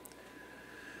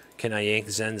 Can I yank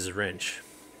Zen's wrench?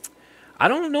 I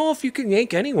don't know if you can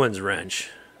yank anyone's wrench.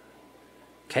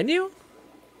 Can you?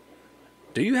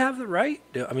 Do you have the right?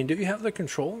 Do you have the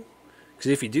control? Because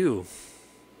if you do,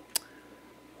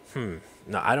 no,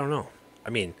 I don't know.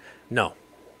 No.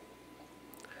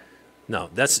 No,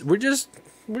 we're just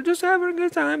having a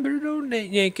good time. There's no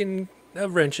yanking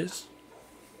of wrenches.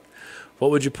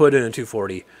 What would you put in a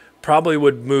 240? Probably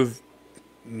would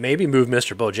maybe move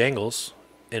Mr. Bojangles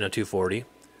in a 240,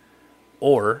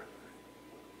 or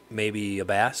maybe a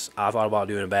bass. I thought about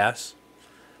doing a bass,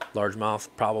 largemouth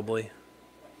probably,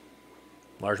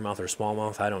 largemouth or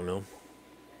smallmouth. I don't know.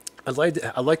 I'd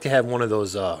like to have one of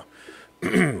those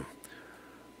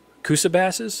Coosa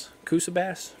bass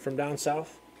from down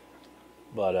south.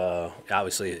 But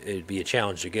obviously it'd be a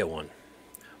challenge to get one.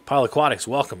 Pile Aquatics,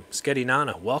 welcome. Sketty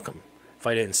Nana, welcome. If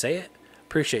I didn't say it,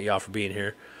 appreciate y'all for being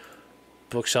here.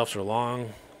 Bookshelves are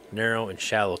long. narrow and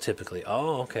shallow typically.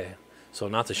 Oh, okay. So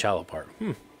not the shallow part.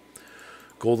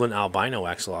 Golden albino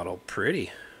axolotl,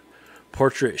 pretty.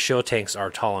 Portrait show tanks are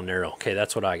tall and narrow. Okay,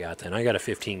 that's what I got then. I got a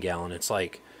 15-gallon. It's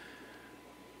like,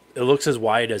 it looks as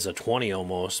wide as a 20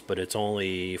 almost, but it's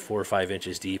only 4 or 5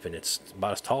 inches deep, and it's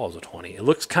about as tall as a 20. It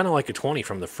looks kind of like a 20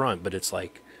 from the front, but it's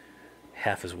like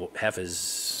half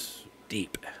as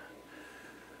deep.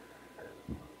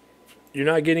 You're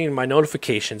not getting my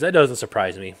notifications. That doesn't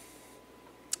surprise me.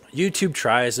 YouTube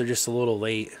tries, they're just a little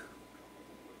late.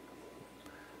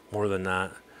 More than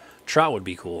that. Trout would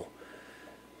be cool.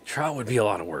 Trout would be a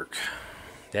lot of work.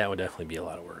 That would definitely be a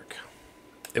lot of work.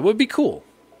 It would be cool.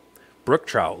 Brook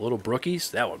trout, little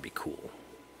brookies, that would be cool.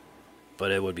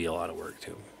 But it would be a lot of work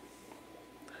too.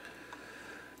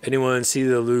 Anyone see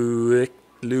the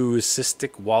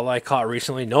leucistic walleye caught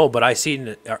recently? No, but I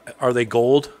seen. Are they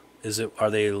gold? Are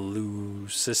they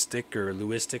leucistic or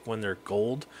lewistic when they're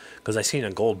gold? Because I seen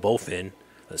a gold bowfin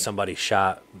that somebody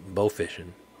shot bow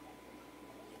fishing.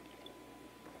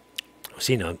 I've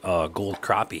seen a gold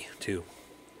crappie too.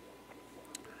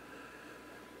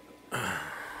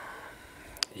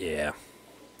 Yeah.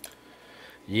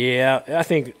 Yeah, I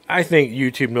think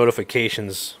YouTube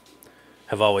notifications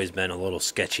have always been a little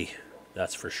sketchy.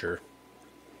 That's for sure.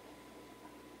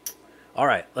 All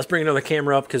right, let's bring another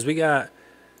camera up because we got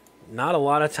not a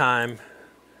lot of time.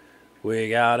 We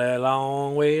got a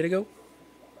long way to go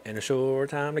and a short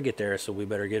time to get there, so we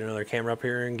better get another camera up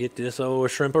here and get this old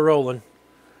shrimp rolling.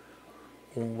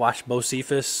 Watch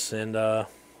Bocephus and the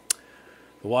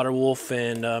Water Wolf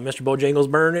and Mr. Bojangles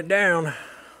burn it down.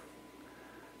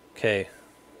 Okay,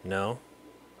 no.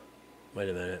 Wait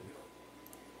a minute.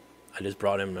 I just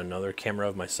brought him another camera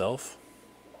of myself.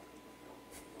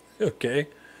 Okay.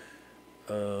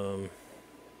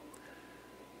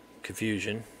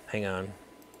 Confusion. Hang on.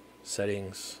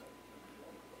 Settings.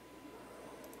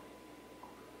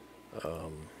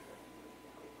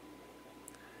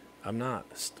 I'm not.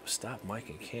 Stop mic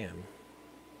and cam.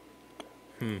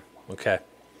 Okay.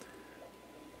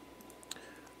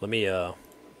 Let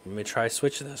me try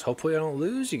switching this. Hopefully I don't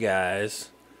lose you guys.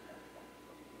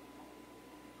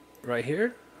 Right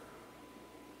here?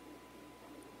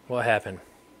 What happened?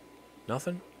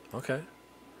 Nothing? Okay.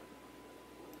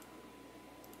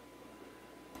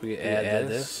 We can add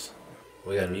this.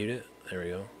 We gotta mute it. There we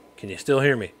go. Can you still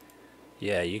hear me?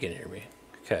 Yeah, you can hear me.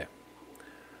 Okay.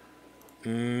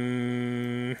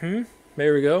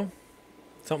 There we go.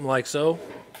 Something like so.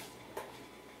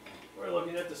 We're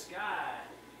looking at the sky.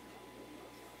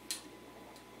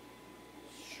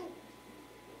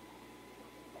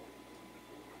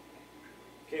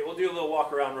 Okay, we'll do a little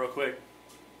walk around real quick.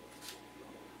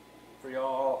 For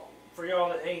y'all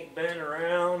that ain't been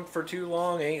around for too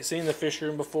long, ain't seen the fish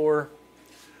room before,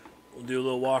 we'll do a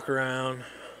little walk around.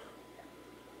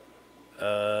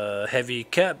 Have you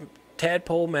kept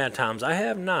tadpole mad toms? I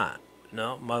have not.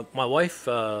 No, my wife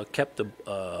kept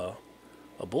a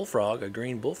bullfrog, a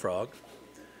green bullfrog.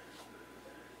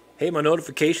 Hey, my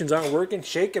notifications aren't working.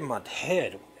 Shaking my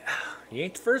head. You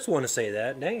ain't the first one to say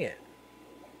that. Dang it.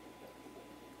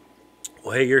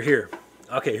 Well, hey, you're here.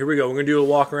 Okay, here we go. We're going to do a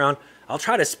walk around. I'll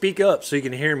try to speak up so you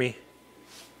can hear me.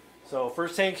 So,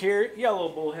 first tank here, yellow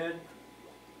bullhead.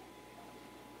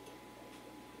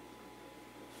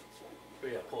 We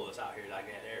got to pull this out here like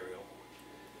that. There we go.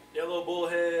 Yellow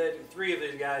bullhead. 3 of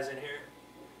these guys in here.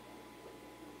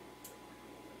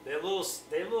 They're a little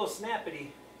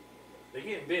snappity. They're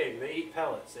getting big. They eat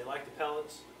pellets. They like the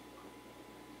pellets.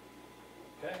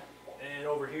 Okay. And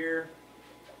over here,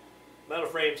 metal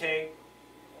frame tank.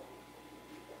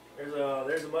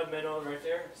 There's a mud minnow right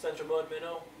there, central mud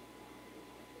minnow.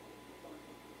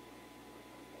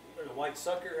 There's a white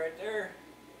sucker right there.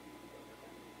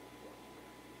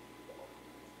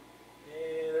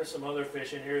 And there's some other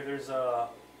fish in here. There's a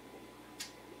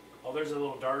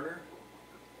little darter,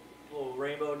 a little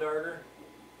rainbow darter.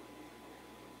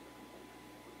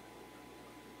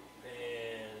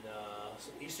 And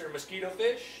some eastern mosquito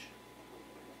fish.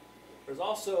 There's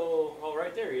also, oh,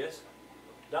 right there he is.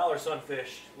 Dollar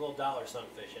sunfish, little dollar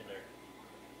sunfish in there.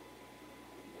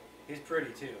 He's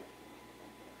pretty too.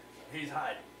 He's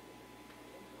hiding.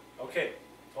 Okay,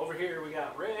 over here we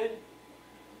got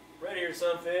red-eared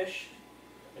sunfish,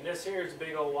 and this here is a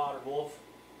big old water wolf.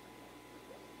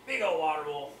 Big old water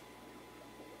wolf.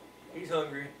 He's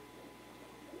hungry.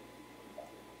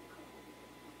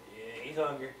 Yeah, he's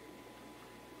hungry.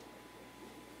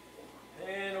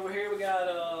 And over here we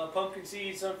got pumpkin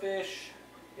seed sunfish.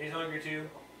 He's hungry too.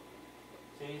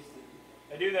 See,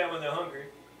 I do that when they're hungry.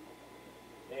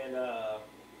 And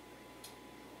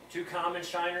 2 common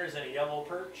shiners and a yellow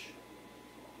perch.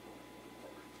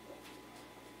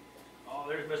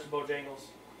 there's Mr. Bojangles.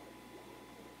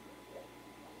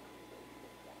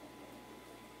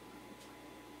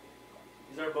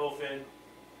 These are bowfin.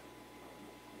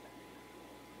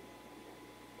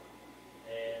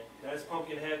 And that's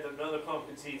pumpkinhead, another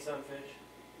pumpkin seed sunfish.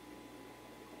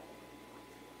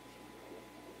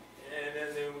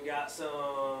 And then we got some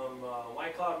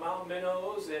White Cloud Mountain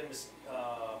minnows and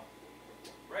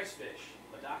rice fish,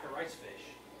 Madaka rice fish.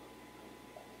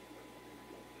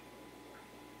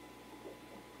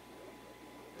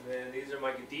 And then these are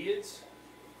my Gadiids,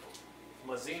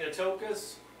 my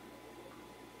Xenotocas,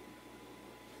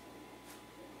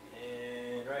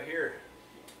 and right here,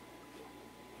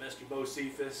 Mr.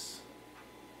 Bocephus,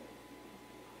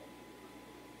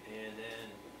 and then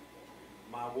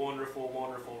my wonderful,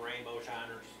 wonderful rainbow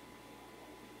shiners.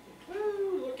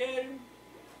 Woo, look at him.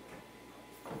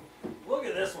 Look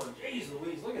at this one. Jeez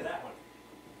Louise, look at that one.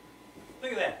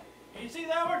 Look at that. Can you see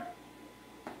that one?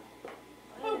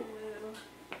 Ooh.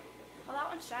 Oh, that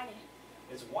one's shiny.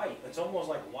 It's white. It's almost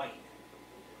like white.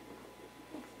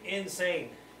 Insane.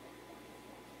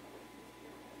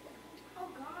 Oh,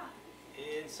 God.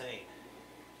 Insane.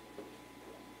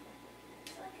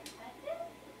 Is it like infected?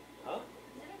 Huh?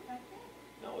 Is it infected?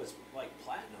 No, it's like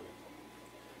platinum.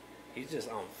 He's just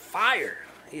on fire.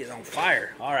 He is on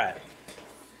fire. All right.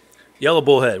 Yellow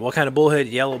bullhead. What kind of bullhead?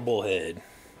 Yellow bullhead.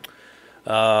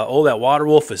 Oh, that water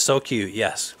wolf is so cute.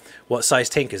 Yes. What size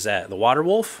tank is that? The water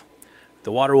wolf?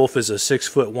 The water wolf is a 6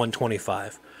 foot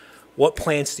 125. What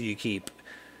plants do you keep?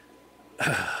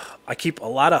 I keep a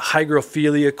lot of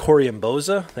Hygrophila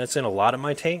coriambosa. That's in a lot of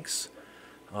my tanks.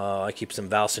 I keep some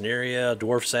Valsenaria,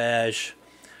 dwarf sage.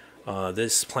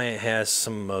 This plant has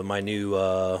some of my new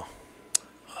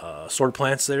sword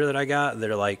plants there that I got.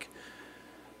 They're like,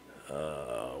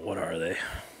 what are they?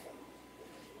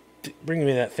 Bring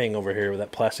me that thing over here with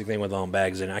that plastic thing with all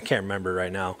bags in it. I can't remember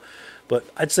right now. But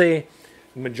I'd say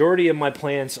the majority of my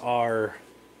plants are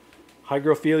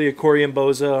Hygrophila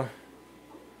coriambosa,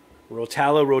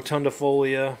 Rotala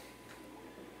rotundifolia,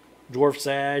 dwarf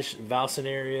sage,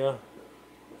 Valsenaria,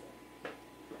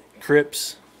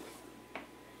 Crips.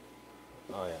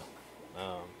 Oh yeah.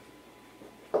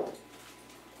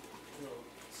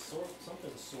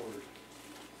 Something sword.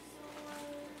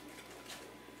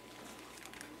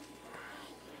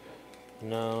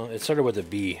 No, it started with a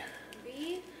B.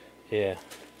 B? Yeah,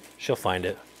 she'll find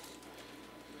it.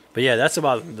 But yeah, that's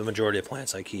about the majority of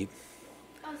plants I keep.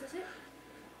 Oh, is this it?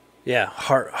 Yeah,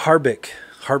 Harbic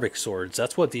swords.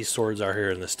 That's what these swords are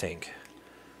here in this tank.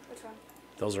 Which one?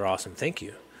 Those are awesome. Thank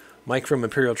you. Mike from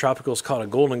Imperial Tropicals caught a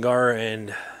golden gar,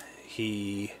 and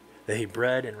he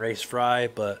bred and raised fry,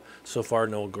 but so far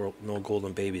no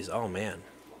golden babies. Oh man,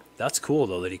 that's cool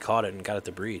though that he caught it and got it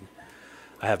to breed.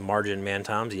 I have margin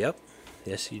mantoms. Yep,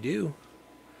 yes you do.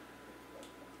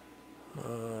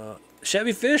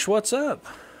 Chevy Fish, what's up?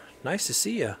 Nice to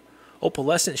see you.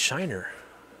 Opalescent Shiner,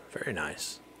 very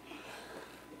nice.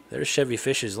 There's Chevy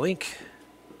Fish's link.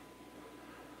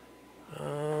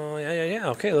 Yeah.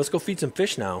 Okay, let's go feed some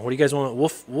fish now. What do you guys want?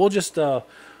 We'll just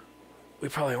we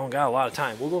probably don't got a lot of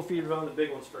time. We'll go feed around the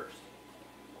big ones first.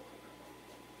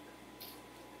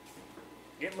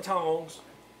 Get my tongs.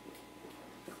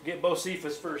 Get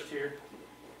Bocephus first here.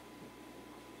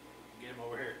 Get him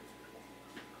over here.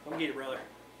 Come get it, brother.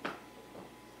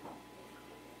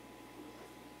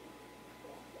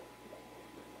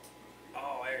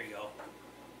 Oh, there you go.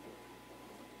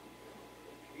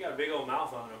 You got a big old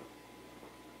mouth on him.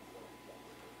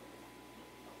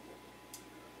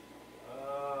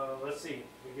 Let's see.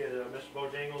 We get Mr.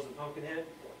 Bojangles and Pumpkinhead.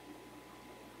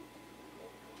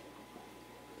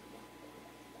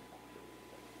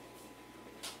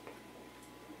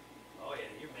 Oh yeah,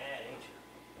 you're mad, ain't you?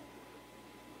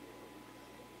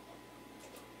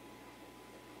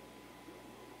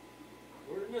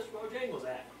 Where's Mr. Bojangles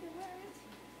at? Where is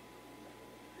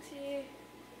he? See.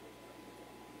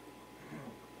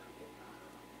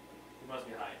 He must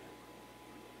be hiding.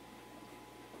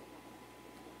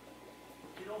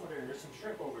 Get over there. There's some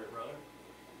shrimp over here, brother.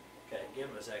 Okay, give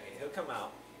him a second. He'll come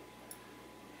out.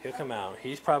 He'll come out.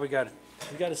 He's probably got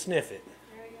to sniff it.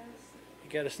 There he goes. You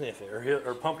got to sniff it,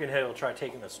 or Pumpkinhead will try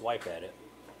taking a swipe at it.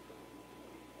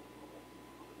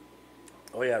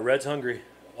 Oh yeah, Red's hungry.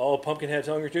 Oh, Pumpkinhead's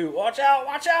hungry too. Watch out!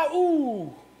 Watch out!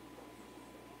 Ooh!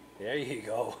 There you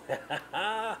go.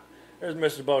 There's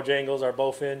Mr. Bojangles, our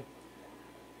bowfin.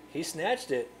 He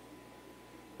snatched it.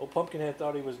 Old Pumpkinhead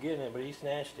thought he was getting it, but he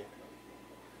snatched it.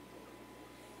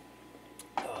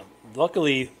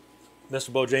 Luckily,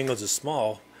 Mr. Bojangles is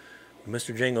small.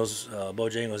 Mr.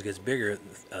 Bojangles gets bigger.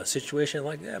 A situation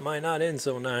like that might not end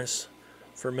so nice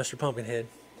for Mr. Pumpkinhead.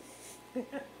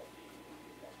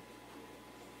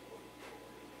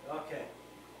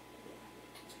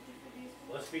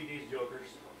 feed these jokers.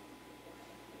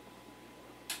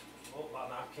 Oh, I'll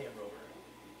knock the camera over.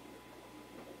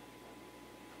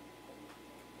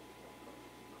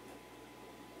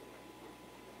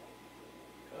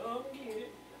 Come get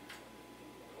it.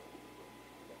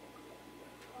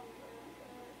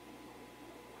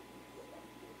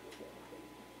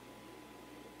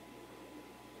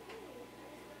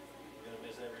 You're gonna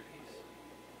miss every piece.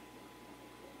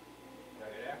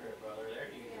 Gotta get after it, brother. There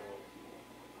you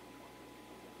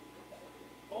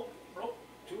go. Oh, rope.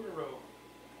 2 in a row.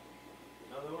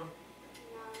 Another one?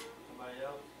 Somebody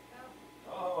else?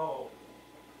 Oh.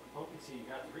 Pumpkin seed, you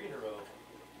got 3 in a row.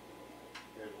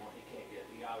 There's one he can't get.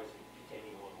 He obviously he can't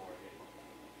eat one more. Can he?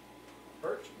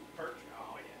 Perch.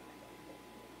 Oh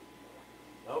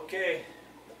yeah. Okay.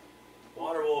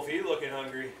 Water wolf, you looking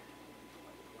hungry.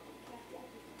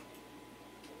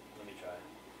 Let me try.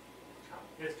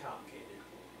 It's complicated.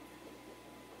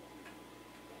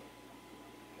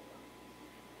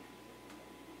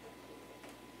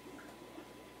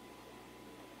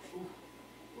 Ooh.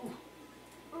 Ooh.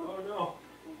 Oh no.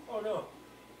 Oh no.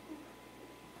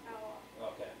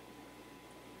 Okay.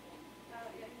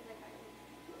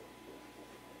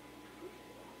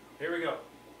 Here we go.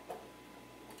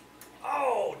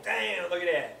 Oh, damn, look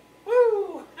at that.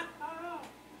 Woo!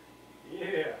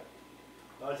 Yeah.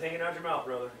 Oh, it's hanging out your mouth,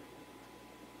 brother.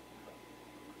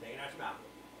 It's hanging out your mouth.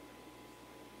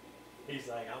 He's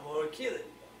like, I'm going to kill it.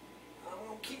 I'm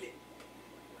going to kill it.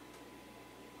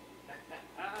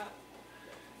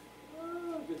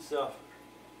 Oh, good stuff.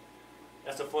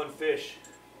 That's a fun fish.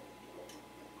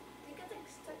 I think it's like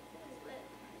stuck to his lip.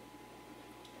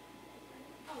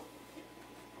 Oh.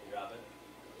 Drop it.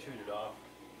 Shoot it off.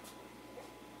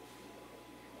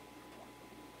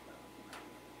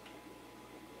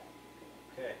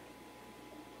 Okay.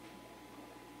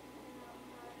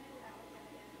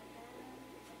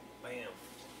 Bam.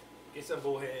 Get some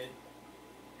bullhead.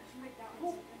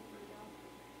 You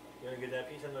gonna get that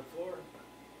piece on the floor?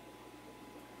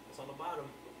 It's on the bottom.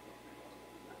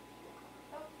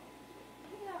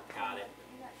 Got it.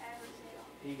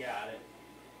 He got it.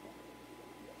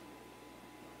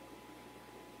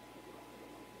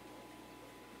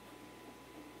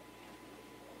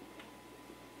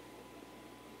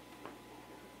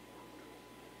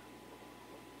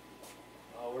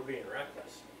 Oh, we're being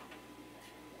reckless.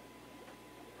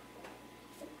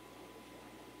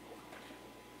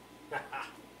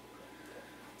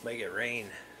 Make it rain.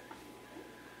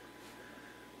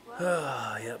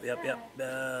 Oh, yep.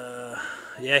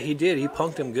 Yeah, he did. He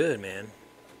punked him good, man.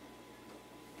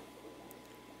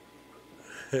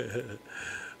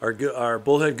 Are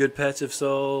bullhead good pets? If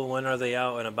so, when are they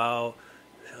out and about?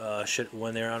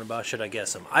 When they're out and about, should I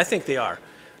guess them? I think they are.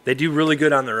 They do really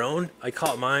good on their own. I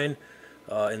caught mine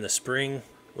in the spring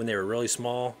when they were really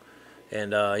small.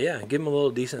 And yeah, give them a little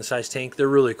decent sized tank. They're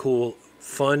really cool,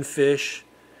 fun fish.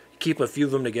 Keep a few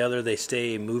of them together. They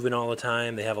stay moving all the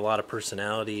time. They have a lot of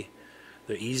personality.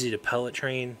 They're easy to pellet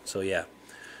train. So yeah,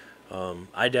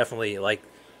 I definitely like.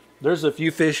 There's a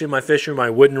few fish in my fish room I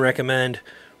wouldn't recommend.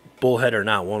 Bullhead are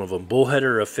not one of them. Bullhead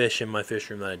are a fish in my fish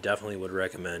room that I definitely would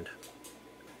recommend.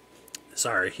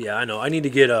 Sorry, yeah, I know. I need to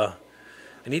get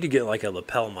like a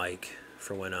lapel mic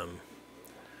for when I'm,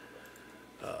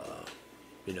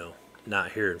 you know,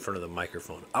 not here in front of the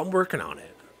microphone. I'm working on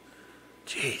it.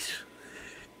 Jeez.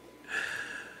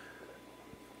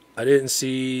 I didn't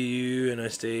see you, and I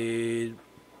stayed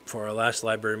for our last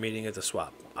library meeting at the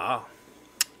swap. Ah.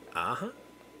 Uh-huh.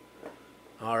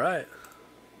 All right.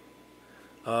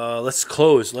 Let's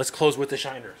close. Let's close with the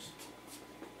shiners.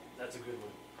 That's a good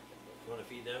one. You want to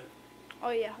feed them? Oh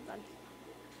yeah, hold on.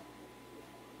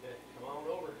 Okay, come on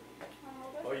over.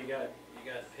 Oh, you got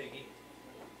Piggy.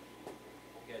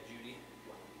 You got Judy.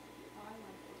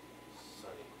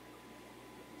 Sunny.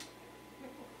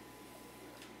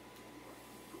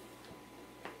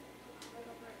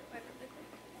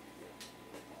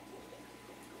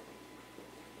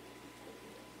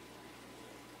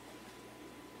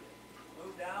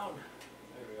 Move down.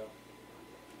 There we go.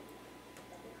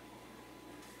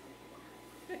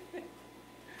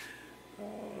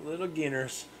 Oh, little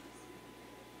Guinners.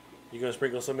 You gonna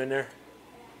sprinkle some in there?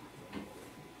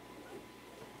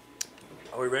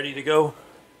 Are we ready to go?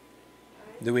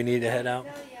 Do we need to head out?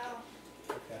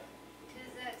 Okay.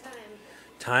 Tis that time.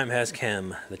 Time has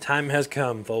come. The time has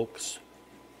come, folks.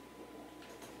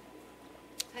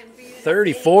 Time for you to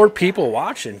 34 say people goodbye.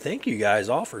 watching. Thank you guys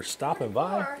all for stopping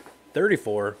by.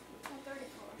 34. Oh,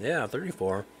 34. Yeah,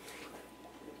 34.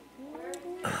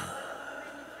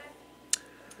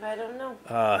 I don't know.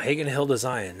 Hagen Hill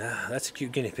Design. That's a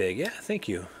cute guinea pig. Yeah, thank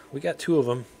you. We got 2 of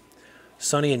them.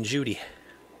 Sunny and Judy.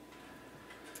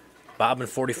 Bobbing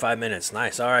 45 minutes.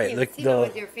 Nice. All right. You see that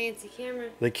with your fancy camera.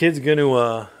 The kid's going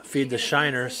to feed the Gonna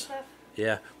shiners. some stuff?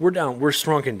 Yeah. We're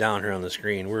shrunken down here on the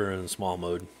screen. We're in small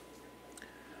mode.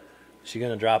 She's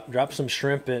going to drop some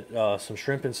shrimp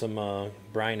and some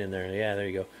brine in there. Yeah, there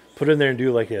you go. Put it in there and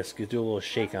do like this. Do a little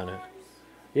shake on it.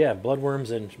 Yeah, bloodworms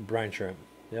and brine shrimp.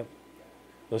 Yep.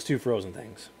 Those two frozen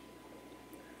things.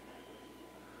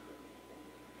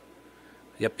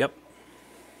 Yep, yep.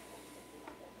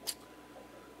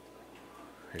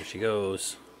 Here she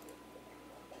goes.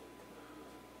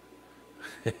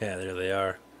 Yeah, there they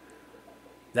are.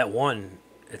 That one,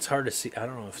 it's hard to see. I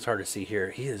don't know if it's hard to see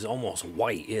here. He is almost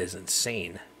white. It is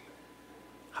insane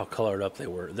how colored up they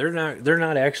were. They're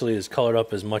not actually as colored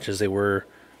up as much as they were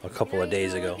a couple of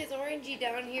days ago. Look, it's orangey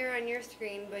down here on your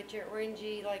screen, but you're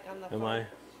orangey like on the phone. Am I?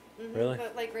 Really?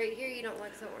 But like right here, you don't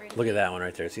look so orangey. Look at that one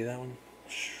right there. See that one?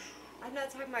 I'm not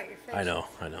talking about your fish. I know.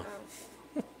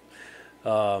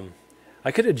 Oh.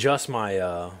 I could adjust my.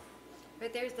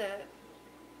 But there's the.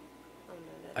 Oh,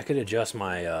 no, I could adjust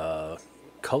my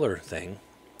color thing.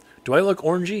 Do I look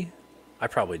orangey? I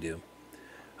probably do.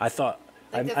 I thought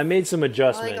like I made some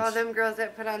adjustments. Like all them girls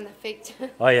that put on the fake.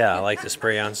 Oh yeah, I like the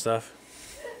spray on stuff.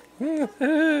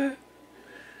 Huh?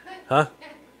 All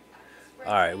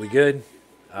right, we good?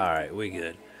 All right, we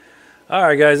good. All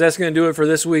right, guys, that's gonna do it for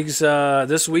this week's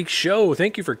show.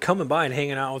 Thank you for coming by and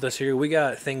hanging out with us here. We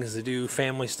got things to do,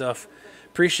 family stuff.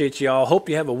 Appreciate y'all. Hope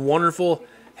you have a wonderful,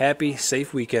 happy,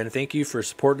 safe weekend. Thank you for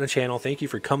supporting the channel. Thank you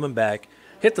for coming back.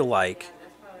 Hit the like.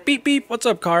 Beep beep. What's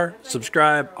up, car?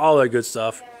 Subscribe. All that good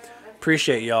stuff.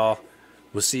 Appreciate y'all.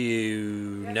 We'll see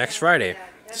you next Friday,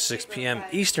 6 p.m.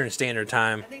 Eastern Standard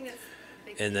Time.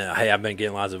 And then, hey, I've been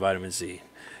getting lots of vitamin C.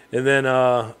 And then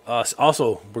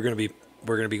also we're gonna be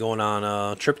going on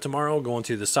a trip tomorrow, going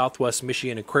to the Southwest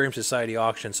Michigan Aquarium Society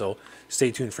auction. So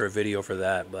stay tuned for a video for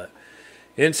that. But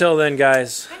until then,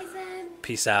 guys,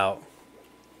 peace out.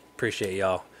 Appreciate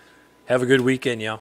y'all. Have a good weekend, y'all.